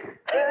night,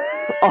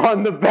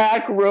 on the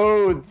back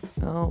roads,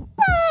 Oh.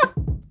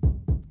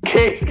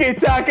 Keisuke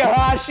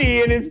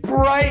Takahashi in his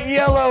bright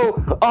yellow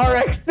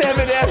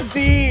RX-7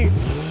 FD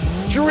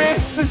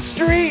drifts the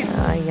streets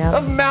Yep.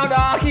 of Mount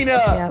Akina.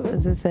 Yeah,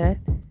 is this it?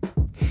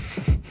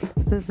 Is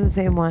this the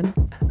same one?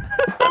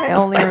 I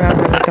only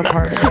remember like a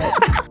part of it.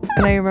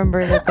 And I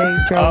remember that they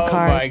drove Oh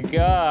cars. my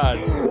god.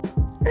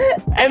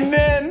 And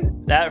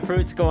then, That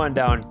fruit's going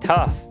down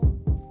tough.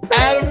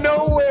 out of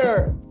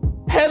nowhere,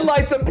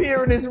 headlights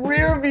appear in his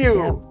rear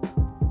view.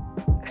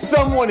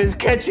 Someone is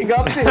catching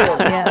up to him.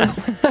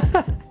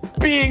 Yeah.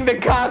 Being the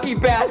cocky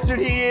bastard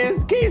he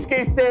is,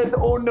 Keisuke says,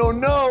 "Oh no,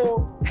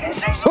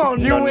 Oh,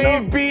 you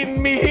ain't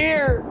beating me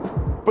here."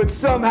 But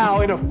somehow,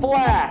 in a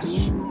flash,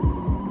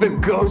 the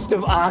ghost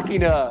of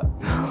Akina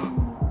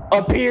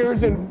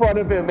appears in front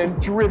of him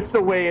and drifts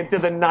away into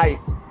the night,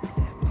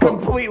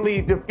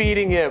 completely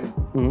defeating him.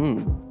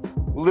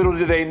 Little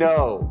do they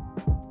know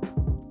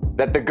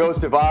that the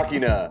ghost of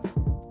Akina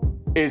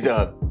is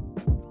a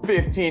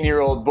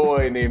 15-year-old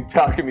boy named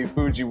Takumi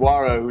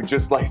Fujiwara who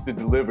just likes to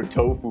deliver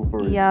tofu for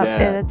his Yep,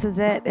 dad.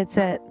 it's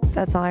it.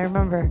 That's all I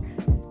remember.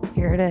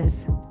 Here it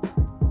is.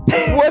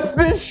 What's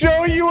this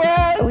show, you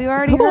ask? We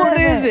already heard What of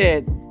is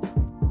it?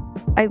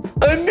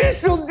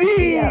 Initial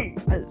D! Yep,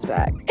 it's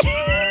back.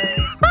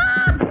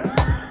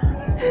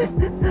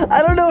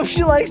 I don't know if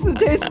she likes the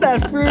taste of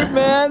that fruit,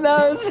 man.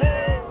 That was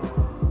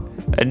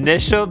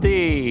Initial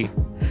D.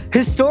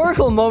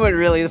 historical moment,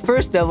 really. The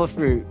first devil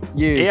fruit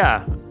used.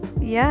 Yeah.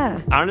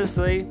 Yeah.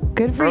 Honestly,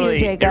 Good for really, you,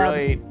 Jacob. It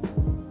really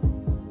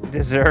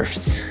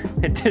deserves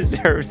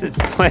its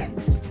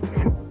place.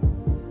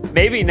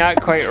 Maybe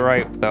not quite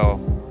ripe though.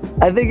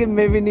 I think it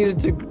maybe needed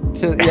to be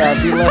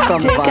left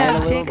on the vine a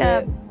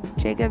little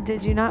Jacob,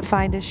 did you not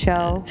find a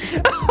show?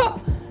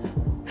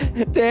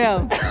 bit.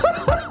 Damn.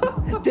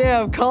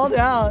 Damn, called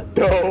out.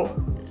 No,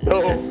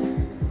 so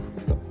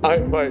I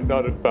might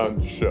not have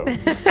found the show.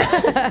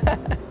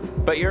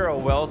 But you're a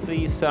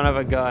wealthy son of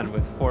a gun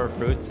with 4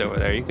 fruits over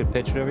there. You could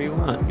pitch whatever you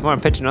want. You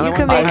want to pitch another You one?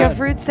 can make I a have-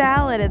 fruit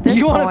salad at this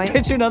You point. want to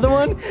pitch another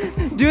one?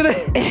 Do the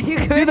You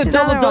can do the pitch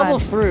another double one.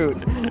 fruit.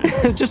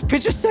 Just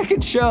pitch a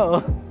second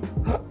show.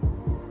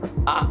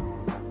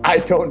 I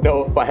don't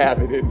know if I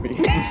have it in me.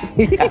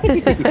 I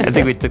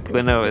think we took the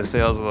wind out of his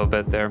sails a little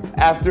bit there.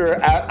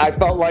 After I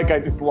felt like I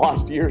just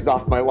lost years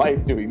off my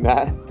life doing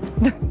that.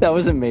 That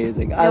was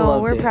amazing. I No,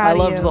 loved we're it. proud I of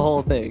loved you. the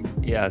whole thing.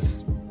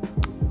 Yes.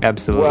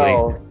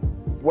 Absolutely.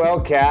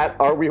 Well, Kat,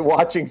 are we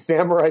watching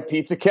Samurai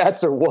Pizza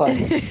Cats or what?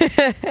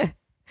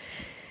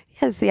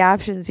 Yes, the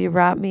options you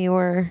brought me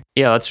were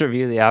Yeah, let's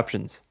review the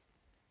options.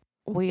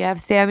 we have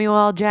Samuel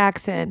L.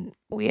 Jackson,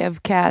 we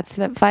have cats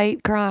that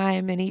fight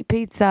crime and eat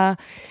pizza,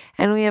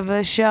 and we have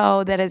a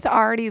show that has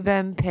already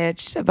been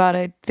pitched about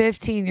a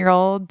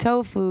 15-year-old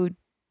tofu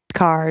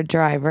car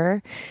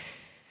driver.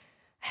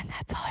 And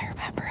that's all I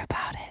remember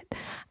about it.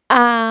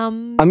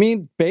 I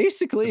mean,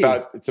 basically.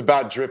 It's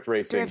about drift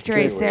racing. Drift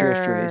Racer.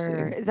 Drift racing.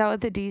 Is that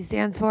what the D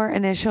stands for?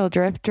 Initial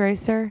Drift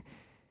Racer?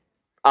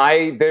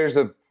 There's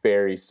a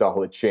very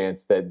solid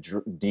chance that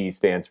D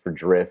stands for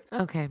drift.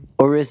 Okay.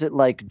 Or is it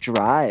like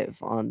drive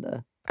on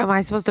the... Am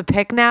I supposed to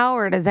pick now,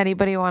 or does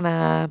anybody want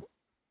to?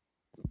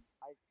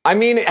 I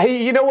mean,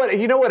 hey, you know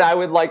what I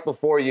would like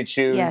before you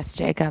choose? Yes,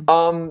 Jacob.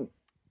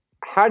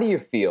 How do you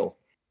feel?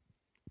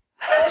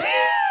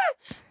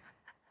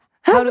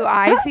 How do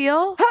I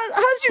feel?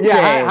 How's your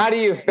Yeah, day? how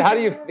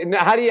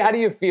do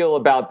you feel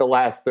about the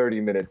last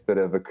 30 minutes that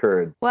have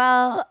occurred?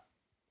 Well,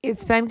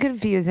 it's been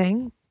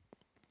confusing.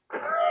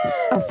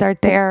 I'll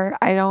start there.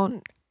 I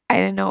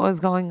didn't know what was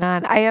going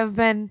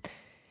on.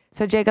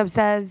 So Jacob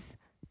says,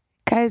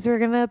 guys, we're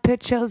going to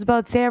pitch shows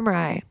about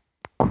samurai.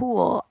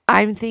 Cool.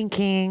 I'm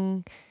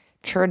thinking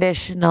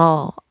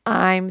traditional.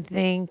 I'm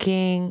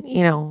thinking,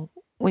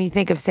 when you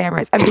think of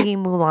samurais, I'm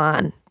thinking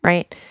Mulan,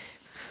 right?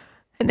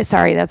 And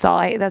sorry, that's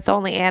the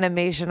only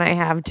animation I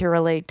have to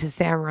relate to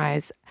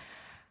samurais.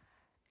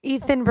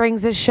 Ethan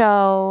brings a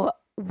show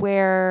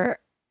where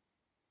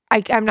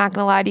I'm not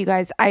going to lie to you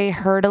guys. I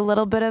heard a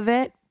little bit of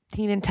it.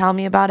 He didn't tell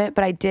me about it,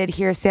 but I did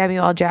hear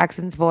Samuel L.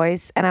 Jackson's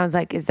voice. And I was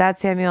like, is that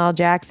Samuel L.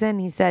 Jackson?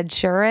 He said,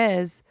 sure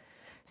is.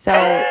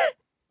 So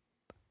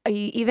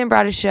Ethan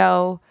brought a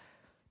show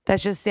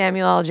That's just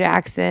Samuel L.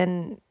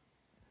 Jackson's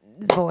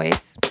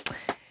voice.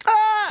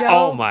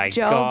 Oh my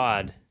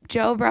God.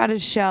 Joe brought a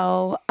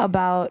show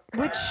about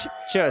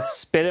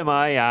Just spit in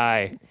my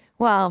eye.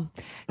 Well,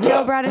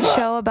 Joe brought a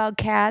show about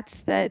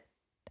cats that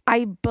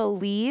I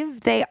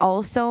believe they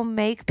also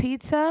make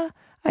pizza.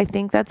 I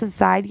think that's a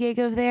side gig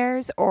of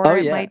theirs, or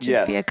it might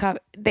just be a cup.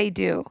 They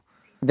do.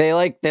 They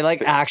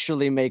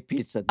actually make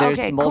pizza. There's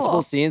Okay, multiple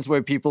cool. scenes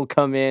where people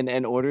come in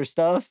and order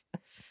stuff.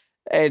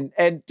 And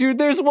dude,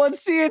 there's one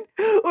scene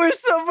where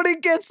somebody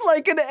gets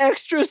like an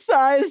extra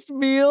sized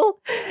meal,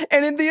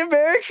 and in the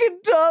American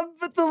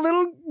dub, the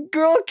little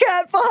girl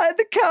cat behind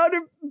the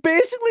counter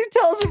basically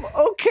tells him,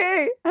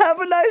 "Okay, have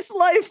a nice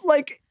life,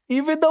 like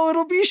even though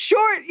it'll be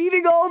short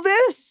eating all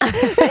this."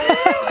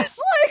 It was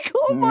like,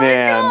 oh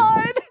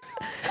my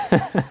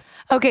God.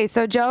 Okay,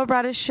 so Joe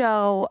brought a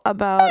show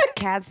about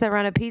cats that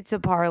run a pizza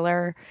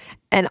parlor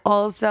and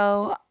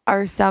also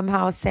are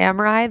somehow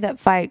samurai that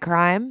fight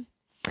crime.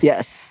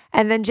 Yes.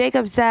 And then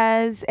Jacob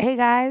says, "Hey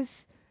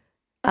guys,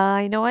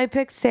 I know I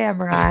picked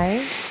samurai,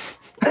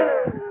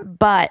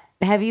 but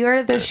have you heard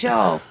of the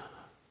show?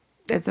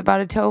 It's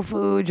about a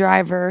tofu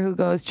driver who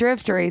goes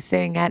drift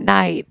racing at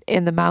night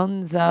in the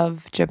mountains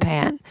of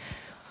Japan."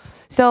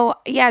 So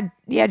yeah,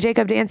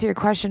 Jacob, to answer your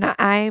question,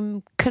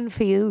 I'm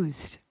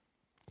confused.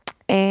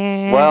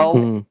 And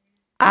Well,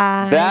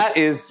 that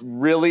is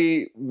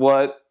really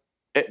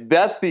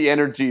that's the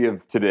energy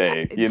of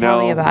today. Tell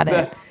me about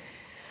it.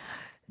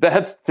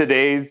 That's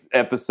today's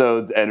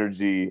episode's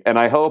energy, and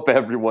I hope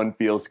everyone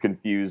feels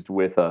confused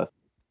with us.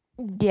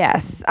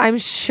 Yes, I'm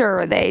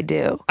sure they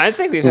do. I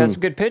think we've had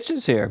some good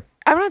pitches here.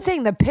 I'm not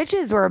saying the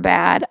pitches were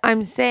bad.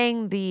 I'm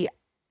saying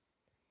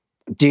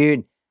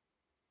Dude,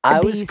 I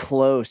was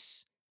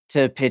close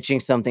to pitching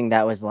something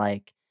that was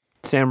like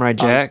Samurai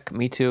Jack,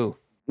 me too.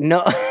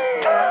 no.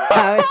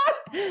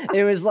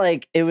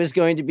 It was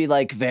going to be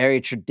like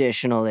very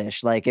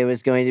traditional-ish. Like it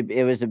was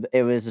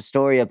a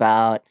story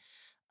about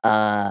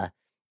a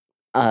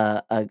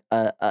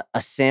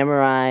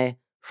samurai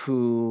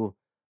who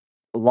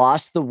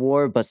lost the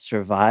war but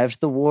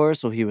survived the war,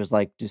 so he was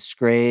like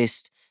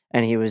disgraced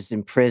and he was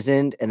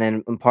imprisoned, and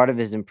then in part of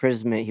his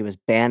imprisonment he was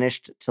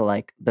banished to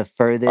like the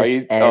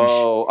furthest edge.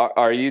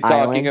 Are you talking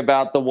island.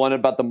 about the one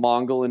about the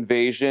Mongol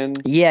invasion?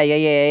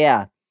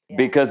 Yeah.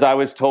 Because I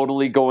was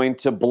totally going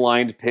to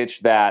blind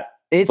pitch that,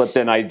 but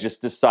then I just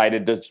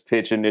decided to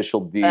pitch Initial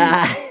D.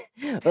 Well,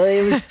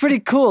 it was pretty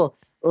cool.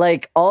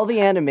 Like all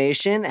the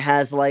animation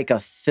has like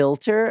a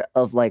filter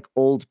of like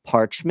old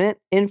parchment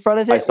in front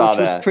of it, which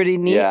was pretty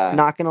neat. Yeah.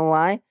 Not gonna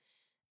lie,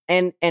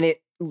 and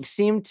it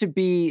seemed to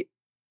be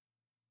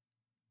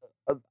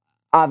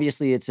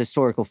obviously it's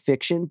historical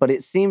fiction, but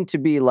it seemed to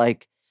be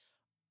like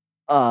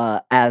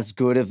as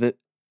good of a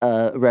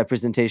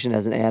representation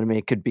as an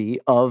anime could be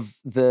of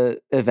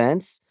the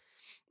events,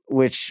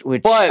 which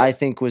I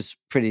think was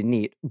pretty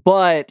neat.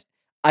 But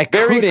I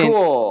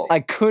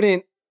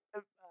couldn't.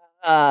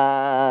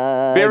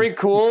 Very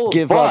cool.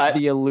 Give up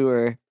the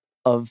allure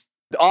of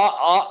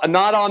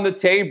not on the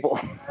table.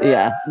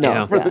 Yeah, no,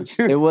 Yeah. For the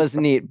juice. it was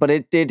neat, but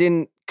it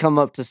didn't come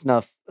up to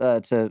snuff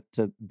to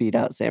beat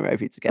out Samurai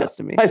Pizza Cats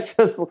to me.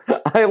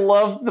 I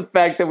love the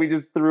fact that we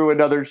just threw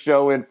another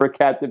show in for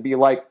Kat to be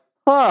like,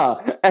 huh,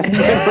 and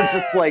then we're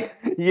just like,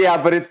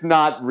 yeah, but it's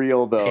not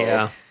real though.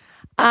 Yeah.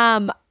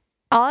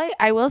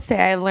 I will say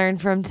I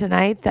learned from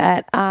tonight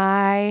that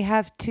I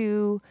have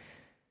to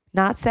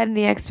not set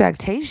any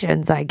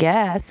expectations, I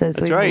guess, as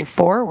That's we right. move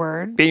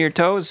forward. Be on your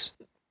toes.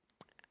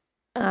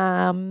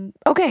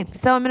 Okay,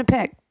 so I'm gonna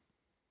pick.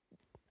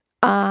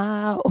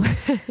 I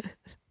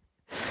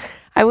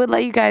would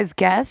let you guys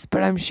guess,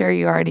 but I'm sure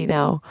you already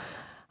know.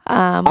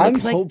 I'm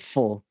Looks like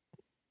hopeful.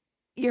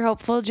 you're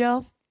hopeful,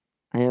 Joe.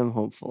 I am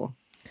hopeful.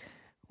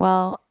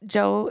 Well,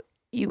 Joe,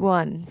 you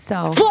won.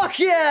 So Fuck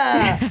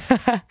yeah!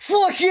 Fuck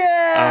Oh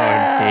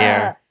yeah!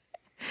 dear.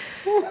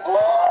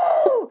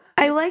 Oh,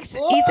 I liked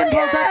Ethan pulled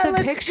up the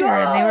let's picture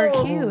and they were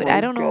go! cute.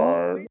 I don't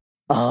know.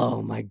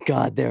 oh my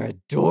god, they're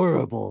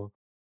adorable.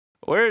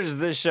 Where's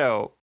the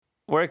show?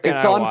 Where can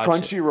It's I on watch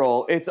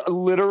Crunchyroll. It's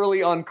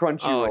literally on it?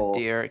 Crunchyroll. Oh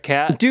dear,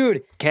 Kat.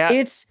 Dude, Kat,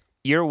 it's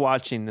you're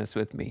watching this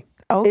with me.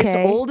 Okay. It's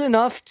old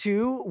enough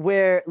too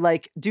where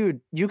like,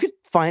 dude, you could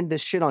find this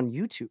shit on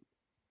YouTube.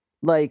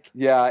 Like,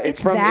 Yeah,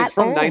 It's that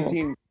old.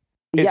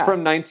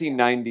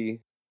 1990.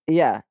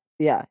 yeah.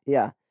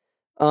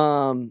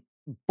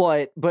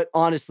 But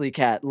honestly,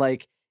 Kat,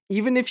 like,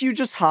 even if you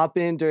just hop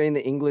in during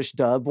the English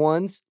dub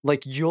ones,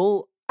 like,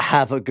 you'll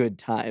have a good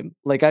time.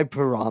 Like, I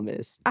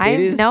promise. I It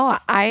is am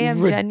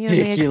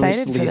genuinely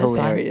excited for ridiculously this one.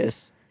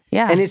 hilarious.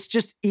 Yeah. And it's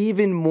just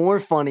even more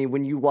funny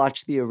when you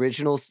watch the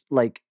original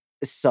like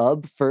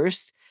sub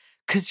first,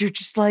 because you're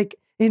just like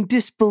in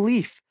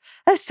disbelief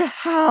as to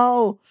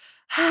how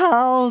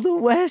the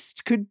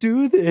West could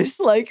do this.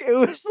 Like it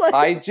was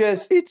like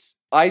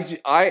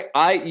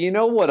You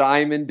know what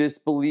I'm in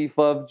disbelief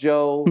of,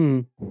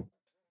 Joe?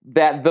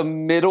 That the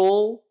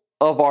middle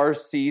of our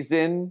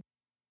season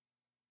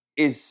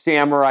is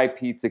Samurai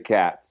Pizza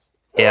Cats.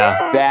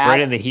 Yeah. That's right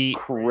in the heat.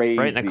 crazy.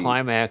 Right in the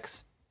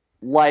climax.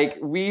 like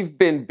we've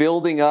been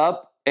building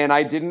up, and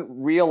I didn't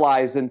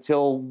realize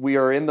until we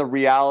are in the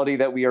reality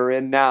that we are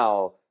in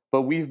now,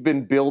 but we've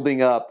been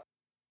building up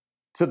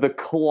to the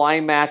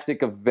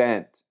climactic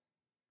event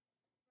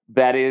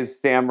that is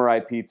Samurai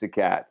Pizza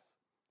Cats.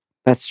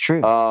 That's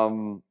true.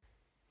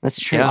 That's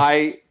true.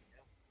 Yeah.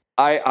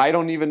 I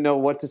don't even know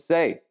what to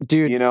say.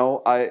 Dude, You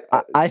know,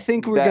 I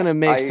think we're going to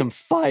make some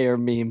fire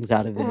memes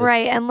out of this.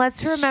 Right. And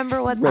let's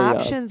remember what Straight up.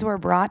 options were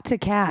brought to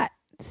Cat.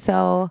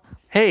 So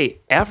Hey,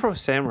 Afro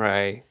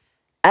Samurai.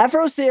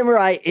 Afro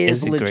Samurai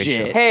is It's a great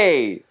legit. show.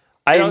 Hey,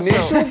 I also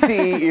Initial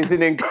D is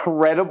an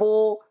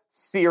incredible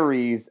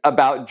series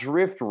about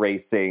drift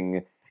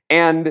racing,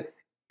 and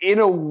in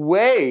a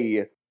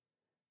way,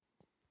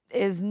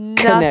 is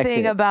Connect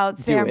nothing it. about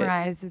Do it.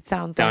 samurais, it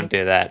sounds don't like.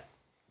 do that.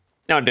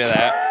 Don't do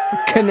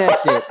that.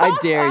 Connect it. I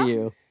dare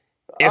you.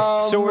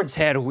 If swords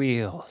had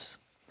wheels.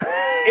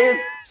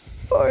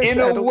 if in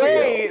a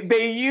way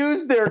they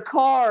use their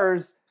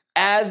cars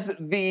as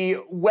the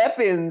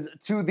weapons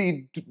to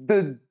the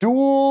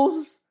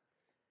duels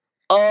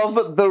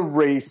of the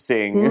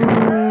racing.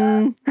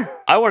 Mm,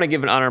 I want to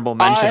give an honorable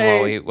mention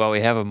I- while we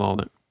have a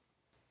moment.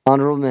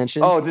 honorable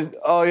mention.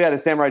 Oh yeah, the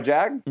Samurai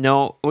Jag.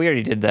 No, we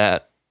already did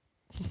that.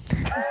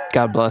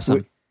 God bless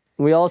him.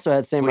 We also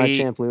had Samurai We-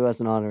 Champloo as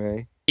an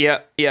honorary. Yeah.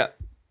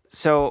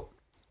 So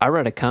I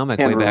read a comic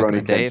way Henry back in the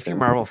Ronan day. If you're a Kenshin.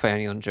 Marvel fan,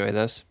 you'll enjoy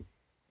this.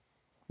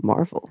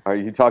 Marvel. Are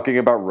you talking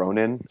about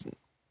Ronin?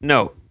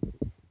 No.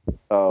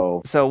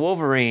 Oh, So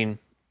Wolverine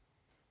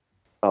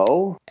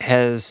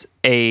has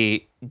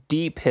a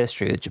deep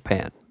history with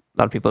Japan.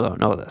 A lot of people don't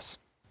know this,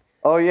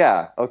 oh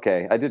yeah.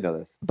 Okay, I did know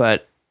this.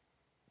 but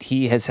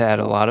he has had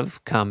a lot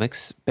of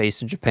comics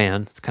based in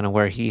Japan. It's kind of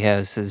where he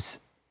has his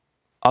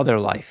other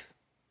life.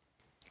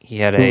 He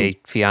had a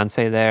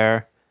fiance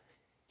there.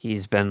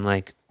 He's been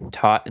like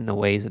taught in the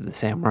ways of the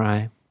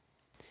samurai.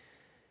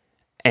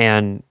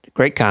 And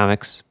great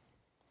comics.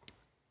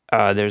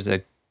 There's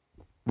a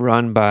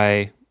run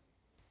by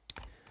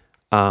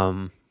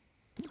oh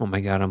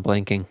my god, I'm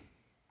blanking.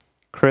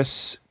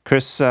 Chris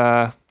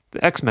the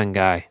X-Men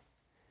guy.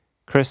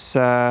 Chris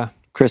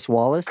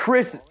Wallace.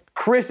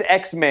 Chris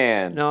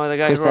X-Man. no, the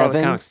guy Chris who wrote all the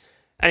Evans. comics.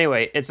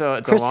 Anyway, it's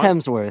a Chris long,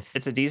 Hemsworth.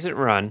 it's a decent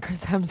run.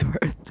 Chris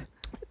Hemsworth.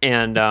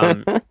 And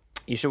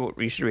you should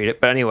read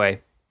it. But anyway,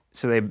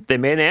 so they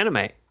made an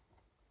anime.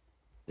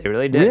 They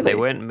really did. Really? They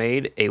went and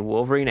made a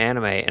Wolverine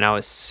anime, and I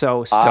was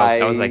so stoked.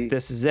 I was I- like,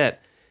 "This is it.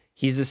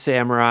 He's a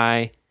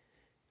samurai.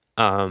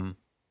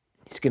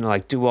 He's gonna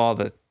like do all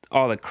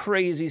the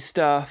crazy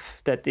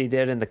stuff that they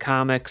did in the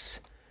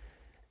comics."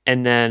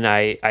 And then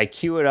I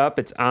queue it up.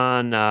 It's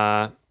on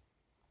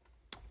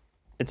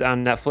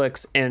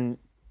Netflix, and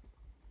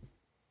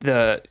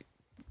the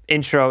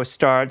intro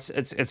starts.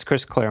 It's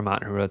Chris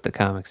Claremont who wrote the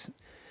comics.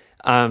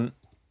 And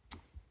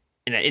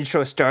the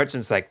intro starts,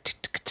 and it's like,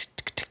 tick, tick, tick,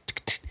 tick, tick,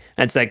 tick, tick.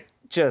 And it's like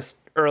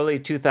just early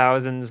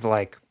 2000s,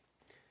 like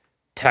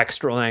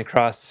text rolling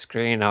across the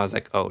screen. I was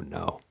like, oh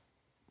no,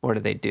 what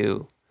did they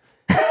do?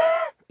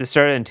 This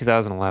started in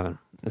 2011.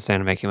 This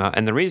anime came out,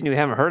 and the reason you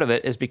haven't heard of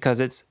it is because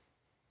it's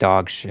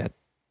dog shit,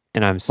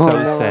 and I'm so Oh,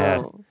 no.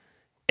 sad.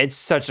 It's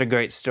such a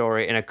great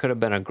story, and it could have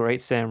been a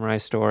great samurai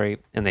story,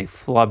 and they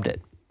flubbed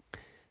it.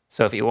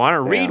 So if you want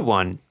to read Yeah.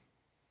 one,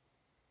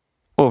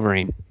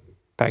 Wolverine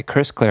by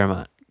Chris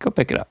Claremont, go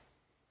pick it up.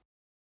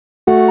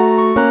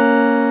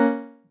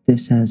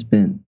 This has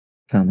been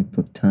Comic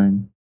Book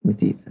Time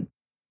with Ethan.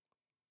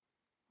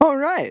 All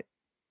right.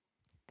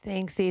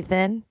 Thanks,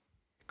 Ethan.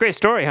 Great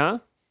story, huh?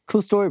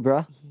 Cool story,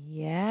 bro.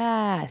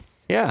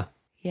 Yes. Yeah.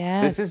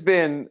 Yes. This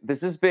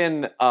has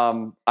been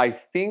I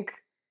think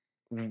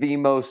the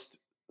most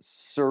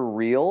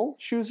surreal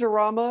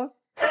Shuzurama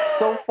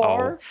so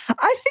far.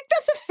 I think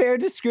that's a fair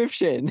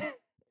description.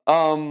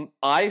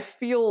 I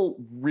feel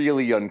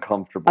really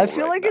uncomfortable. I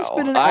feel right like it's now.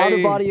 been an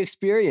out-of-body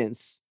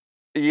experience.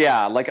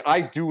 Yeah, like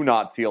I do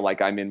not feel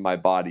like I'm in my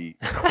body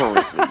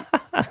currently.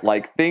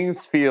 Like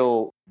things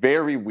feel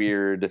very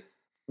weird.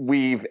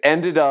 We've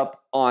ended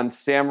up on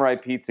Samurai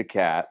Pizza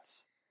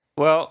Cats,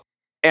 Well,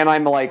 and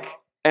I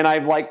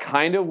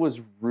kind of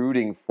was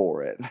rooting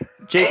for it.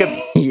 Jacob,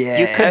 Yeah.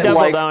 you could double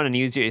like- down and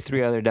use your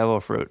 3 other devil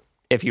fruit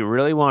if you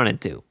really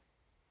wanted to.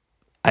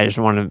 I just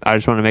want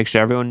to make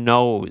sure everyone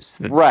knows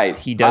that Right.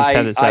 he does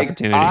have this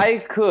opportunity.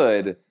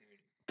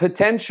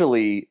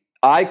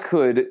 I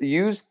could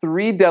use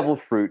 3 devil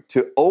fruit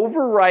to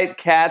overwrite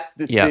Cat's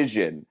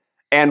decision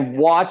and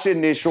watch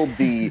Initial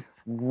D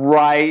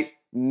right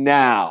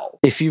now.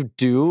 If you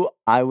do,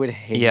 I would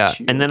hate yeah,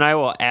 you. and then I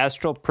will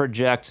astral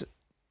project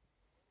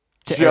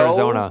to Joe?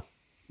 Arizona.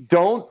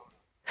 Don't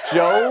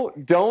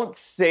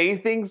say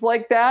things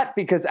like that,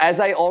 because as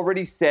I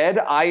already said,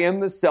 I am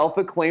the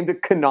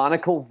self-acclaimed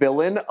canonical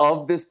villain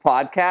of this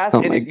podcast. Oh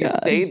and my if you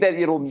God. say that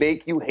it'll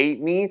make you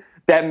hate me,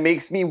 that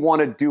makes me want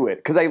to do it.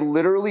 Because I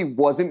literally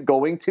wasn't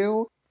going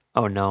to,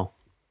 Oh no.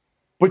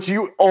 but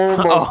you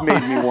almost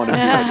made me want to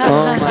do it.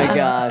 Oh my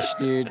gosh,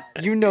 dude!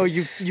 You know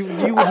you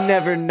would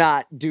never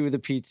not do the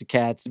Pizza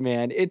Cats,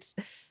 man.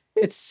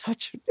 It's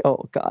such.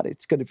 Oh God,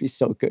 it's gonna be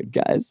so good,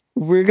 guys.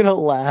 We're gonna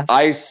laugh.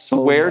 I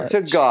swear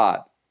to much.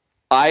 God,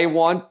 I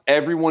want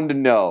everyone to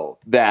know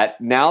that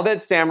now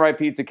that Samurai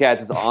Pizza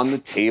Cats is on the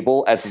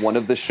table as one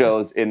of the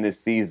shows in this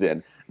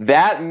season,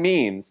 that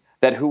means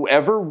that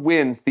whoever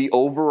wins the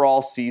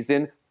overall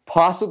season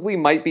possibly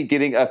might be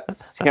getting a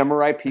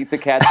Samurai Pizza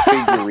Cats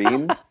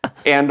figurine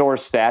and or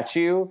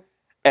statue,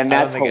 and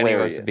that's I don't think any of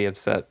hilarious. us would be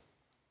upset.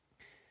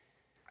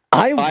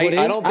 I wouldn't.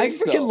 I don't I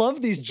think freaking so.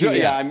 love these Joe,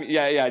 dudes.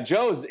 yeah.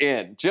 Joe's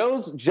in.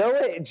 Joe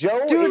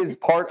Dude, is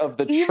part of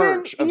the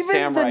church of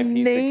Samurai the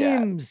Pizza Cat.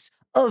 names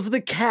of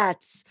the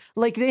cats,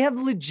 like they have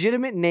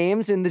legitimate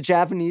names in the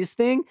Japanese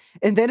thing,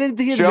 and then in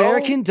the Joe?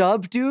 American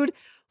dub, dude,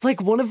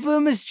 like one of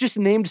them is just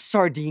named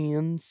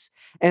Sardines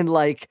and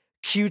like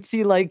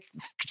cutesy, like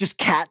just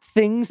cat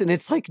things, and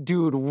it's like,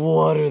 dude,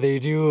 what are they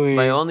doing?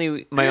 My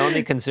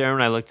only concern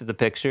when I looked at the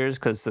pictures,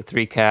 because the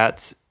 3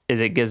 cats, is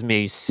it gives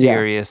me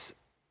serious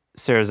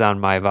Sarazan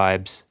Mai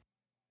vibes.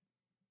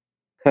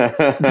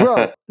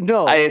 Bro,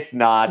 no, It's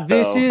not.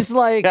 this though. is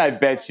like. I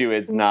bet you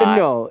it's not.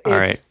 No, All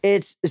right.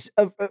 it's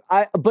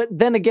but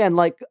then again,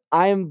 like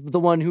I'm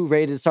the one who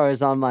rated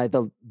Sarazanmai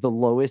the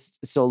lowest,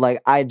 so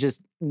like I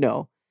just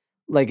no,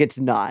 like it's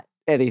not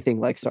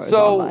anything like Sarazanmai.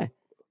 So,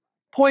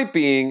 point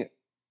being,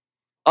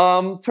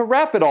 to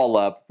wrap it all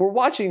up, we're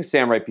watching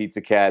Samurai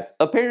Pizza Cats.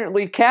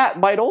 Apparently, Kat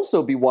might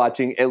also be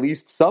watching at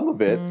least some of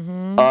it.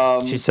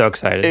 Mm-hmm. She's so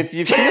excited. If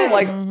you feel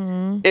like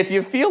Mm-hmm. if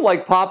you feel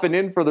like popping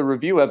in for the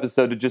review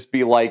episode to just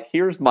be like,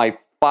 here's my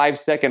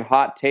 5-second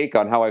hot take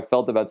on how I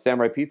felt about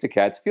Samurai Pizza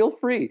Cats, feel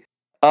free.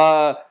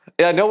 I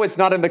know it's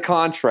not in the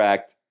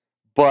contract,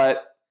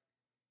 but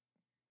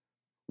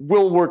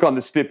we'll work on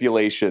the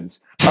stipulations.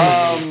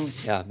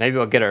 Yeah, maybe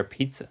we'll get our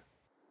pizza.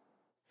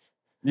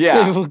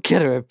 Yeah. We'll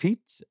get her a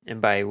pizza.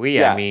 And by we,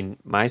 Yeah. I mean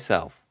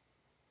myself.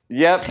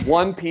 Yep,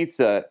 one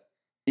pizza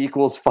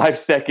equals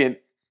 5-second.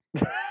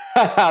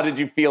 How did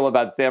you feel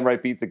about Samurai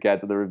Pizza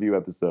Cats in the review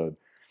episode?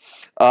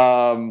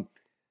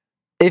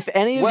 If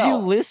any of you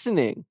Well-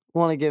 listening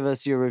want to give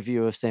us your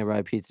review of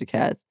Samurai Pizza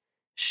Cats,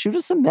 shoot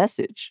us a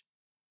message.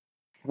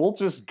 We'll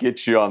just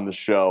get you on the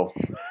show.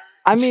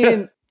 I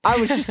mean, I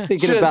was just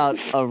thinking just- about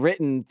a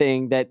written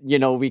thing that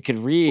we could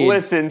read.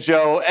 Listen,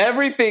 Joe,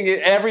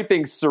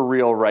 everything's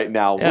surreal right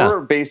now. Yeah.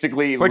 We're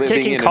basically We're living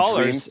taking in a dream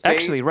callers state.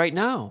 actually right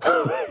now.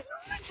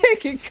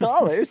 Taking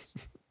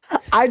callers.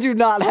 I do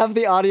not have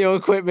the audio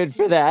equipment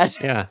for that.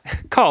 Yeah.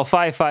 Call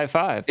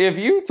 555. If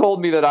you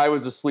told me that I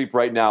was asleep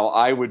right now,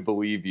 I would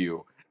believe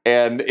you.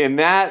 And in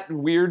that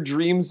weird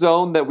dream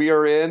zone that we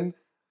are in,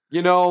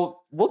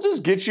 we'll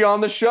just get you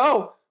on the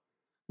show.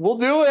 We'll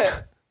do it.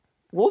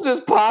 We'll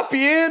just pop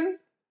you in.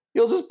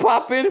 You'll just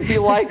pop in and be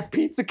like,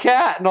 Pizza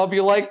Cat. And I'll be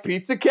like,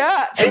 Pizza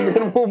Cat. And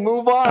then we'll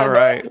move on. All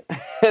right.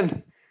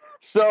 And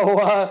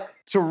so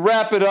to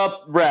wrap it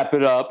up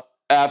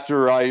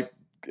after I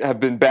have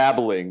been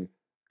babbling,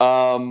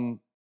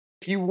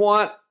 if you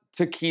want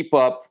to keep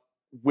up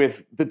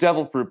with the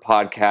Devil Fruit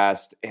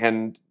podcast,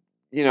 and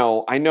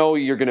I know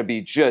you're going to be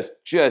just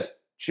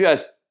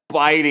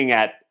biting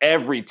at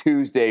every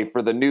Tuesday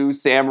for the new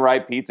Samurai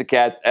Pizza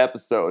Cats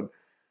episode.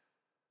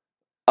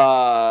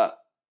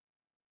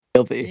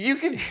 Guilty.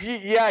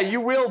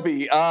 You will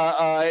be.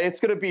 It's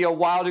going to be a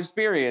wild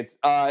experience.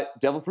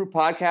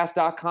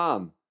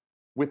 DevilFruitPodcast.com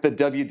with the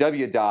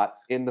WW dot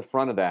in the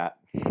front of that.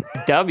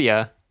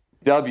 W.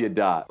 W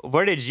dot.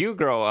 Where did you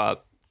grow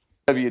up?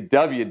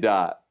 WW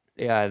dot.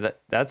 Yeah,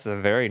 that's a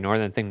very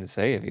northern thing to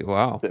say of you.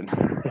 Wow.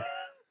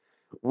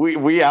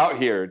 We out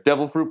here.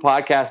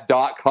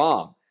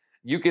 DevilFruitPodcast.com.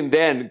 You can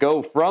then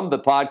go from the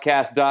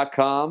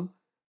podcast.com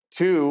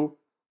to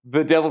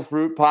the Devil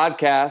Fruit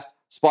Podcast,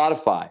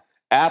 Spotify,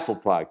 Apple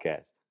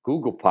Podcast,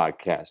 Google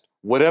Podcast,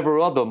 whatever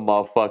other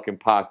motherfucking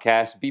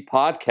podcast be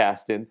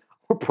podcasting.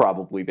 We're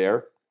probably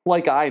there.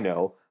 Like I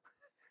know.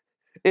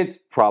 It's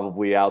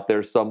probably out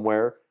there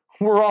somewhere.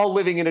 We're all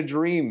living in a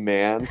dream,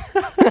 man.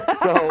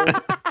 So,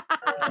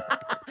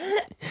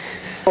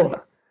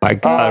 My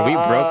God, we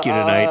broke you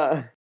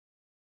tonight.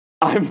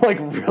 I'm like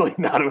really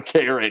not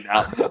okay right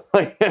now.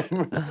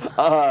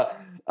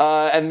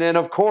 And then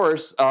of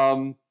course,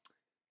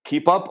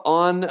 keep up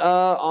on the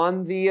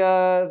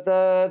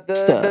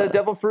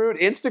Devil Fruit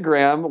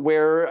Instagram,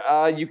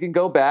 where you can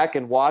go back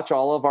and watch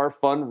all of our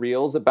fun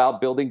reels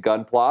about building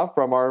Gunpla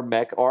from our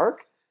mech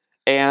arc.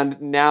 And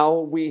now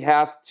we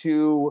have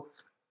to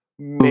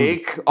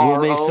make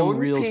our some own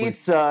reels with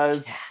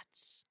pizzas.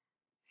 Cats.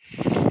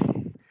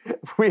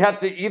 We have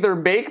to either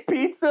make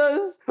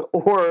pizzas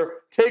or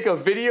take a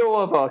video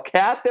of a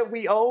cat that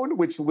we own,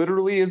 which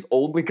literally is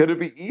only going to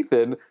be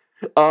Ethan.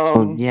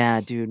 Oh yeah,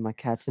 dude, my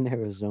cat's in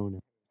Arizona.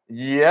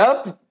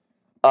 Yep.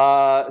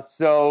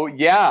 So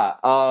yeah.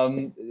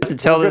 We'll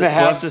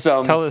have to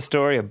tell the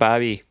story of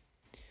Bobby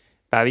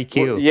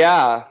Q.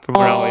 Yeah. From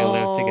when we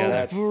lived together.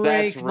 That's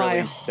break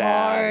really my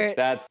sad. heart.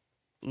 That's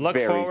Look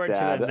very forward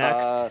sad. to the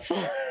next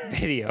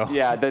video.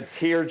 Yeah, the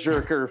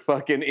tearjerker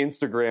fucking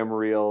Instagram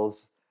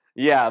reels.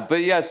 Yeah,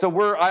 but yeah, so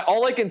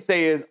all I can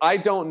say is I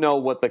don't know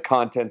what the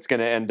content's going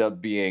to end up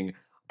being,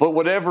 But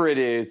whatever it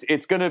is,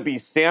 it's going to be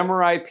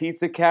Samurai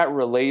Pizza Cat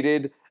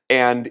related,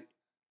 and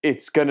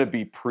it's going to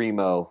be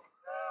primo.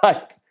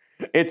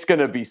 It's going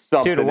to be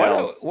something Dude,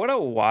 else. what a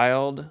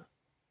wild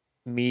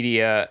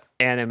media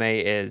anime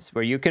is,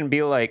 where you can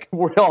be like,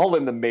 We're all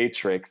in the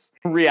Matrix.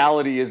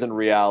 Reality isn't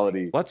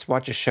reality. let's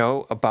watch a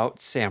show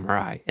about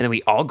samurai. And then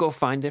we all go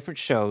find different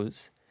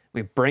shows.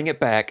 We bring it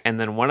back, and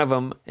then one of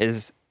them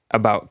is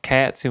about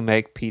cats who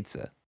make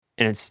pizza.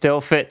 And it still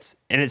fits,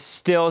 and it's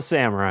still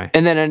samurai.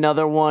 And then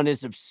another one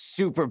is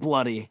super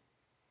bloody.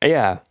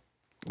 Yeah,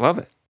 love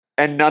it.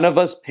 And none of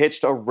us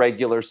pitched a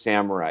regular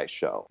samurai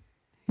show.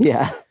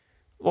 Yeah.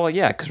 Well,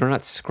 yeah, because we're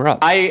not scrubs.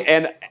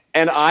 I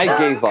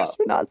gave up.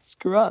 We're not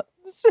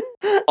scrubs.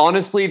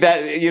 Honestly,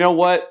 you know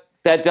what?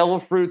 That devil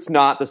fruit's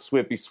not the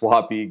swippy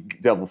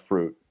swappy devil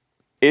fruit.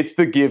 It's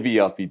the givey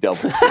uppy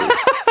devil fruit.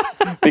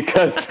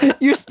 Because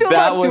You're still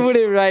not doing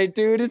it right,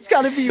 dude. It's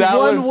got to be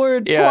one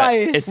word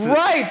twice.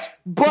 Right,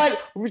 but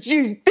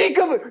you think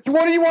of it.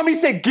 What do you want me to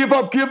say? Give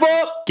up, give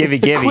up? Givey,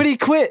 It's the givey. quitty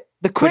quit.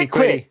 The quit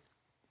Quitty,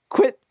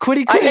 quit.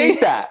 Quitty I quitty.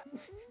 hate that.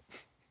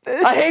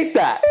 I hate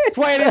that. That's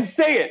why I didn't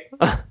say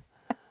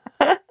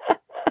it.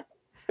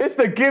 It's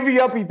the givey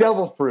uppy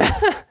devil fruit.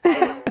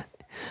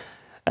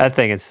 That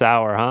thing is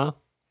sour, huh?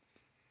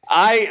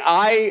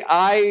 I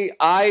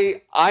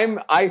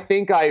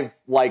think I've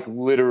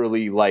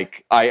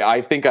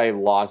I think I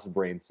lost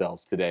brain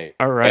cells today.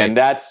 All right. And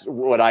that's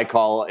what I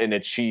call an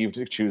achieved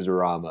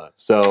Chooserama.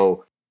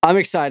 So I'm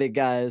excited,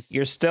 guys.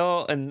 You're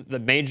still in the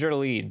major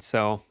lead,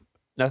 so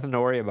nothing to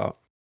worry about.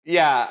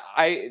 yeah,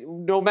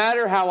 no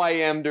matter how I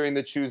am during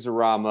the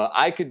Chooserama,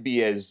 I could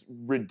be as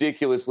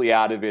ridiculously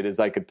out of it as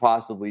I could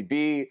possibly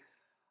be.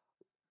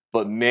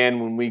 But man,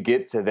 when we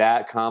get to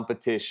that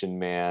competition,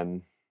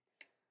 man,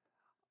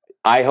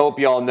 I hope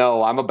y'all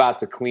know I'm about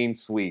to clean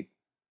sweep.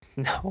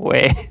 No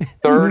way.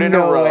 Third in a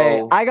No row.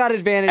 way. I got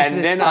advantage And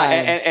this then time.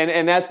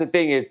 and that's the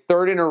thing is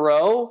third in a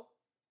row,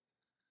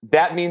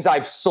 that means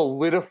I've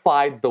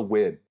solidified the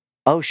win.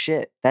 Oh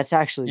shit, that's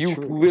actually You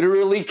true.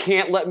 literally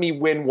can't let me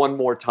win one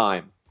more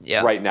time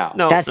Yeah. right now.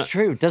 No, That's no.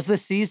 true. Does the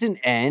season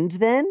end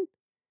then?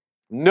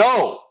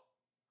 No.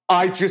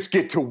 I just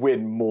get to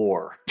win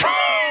more.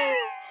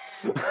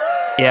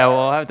 Yeah,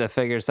 we'll have to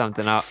figure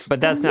something out. But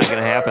that's not going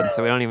to happen,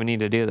 so we don't even need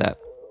to do that.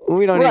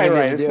 We don't Right, even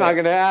right. need to It's do not it.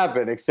 going to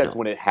happen except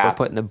when it We're happens.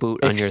 putting the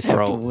boot on your Except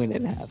throat. when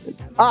it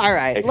happens. All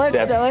right,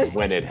 Except let's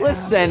when it let's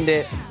send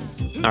it.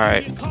 All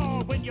right.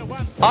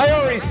 I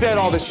already said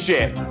all the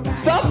shit.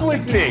 Stop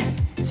listening.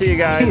 See you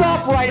guys.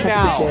 Stop right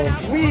now.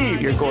 Have a good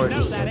Leave. You're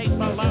gorgeous. That ain't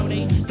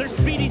baloney. There's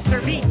Speedy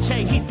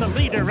Cerviche, he's the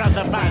leader of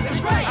the bunch.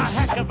 A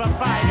heck of a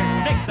fight.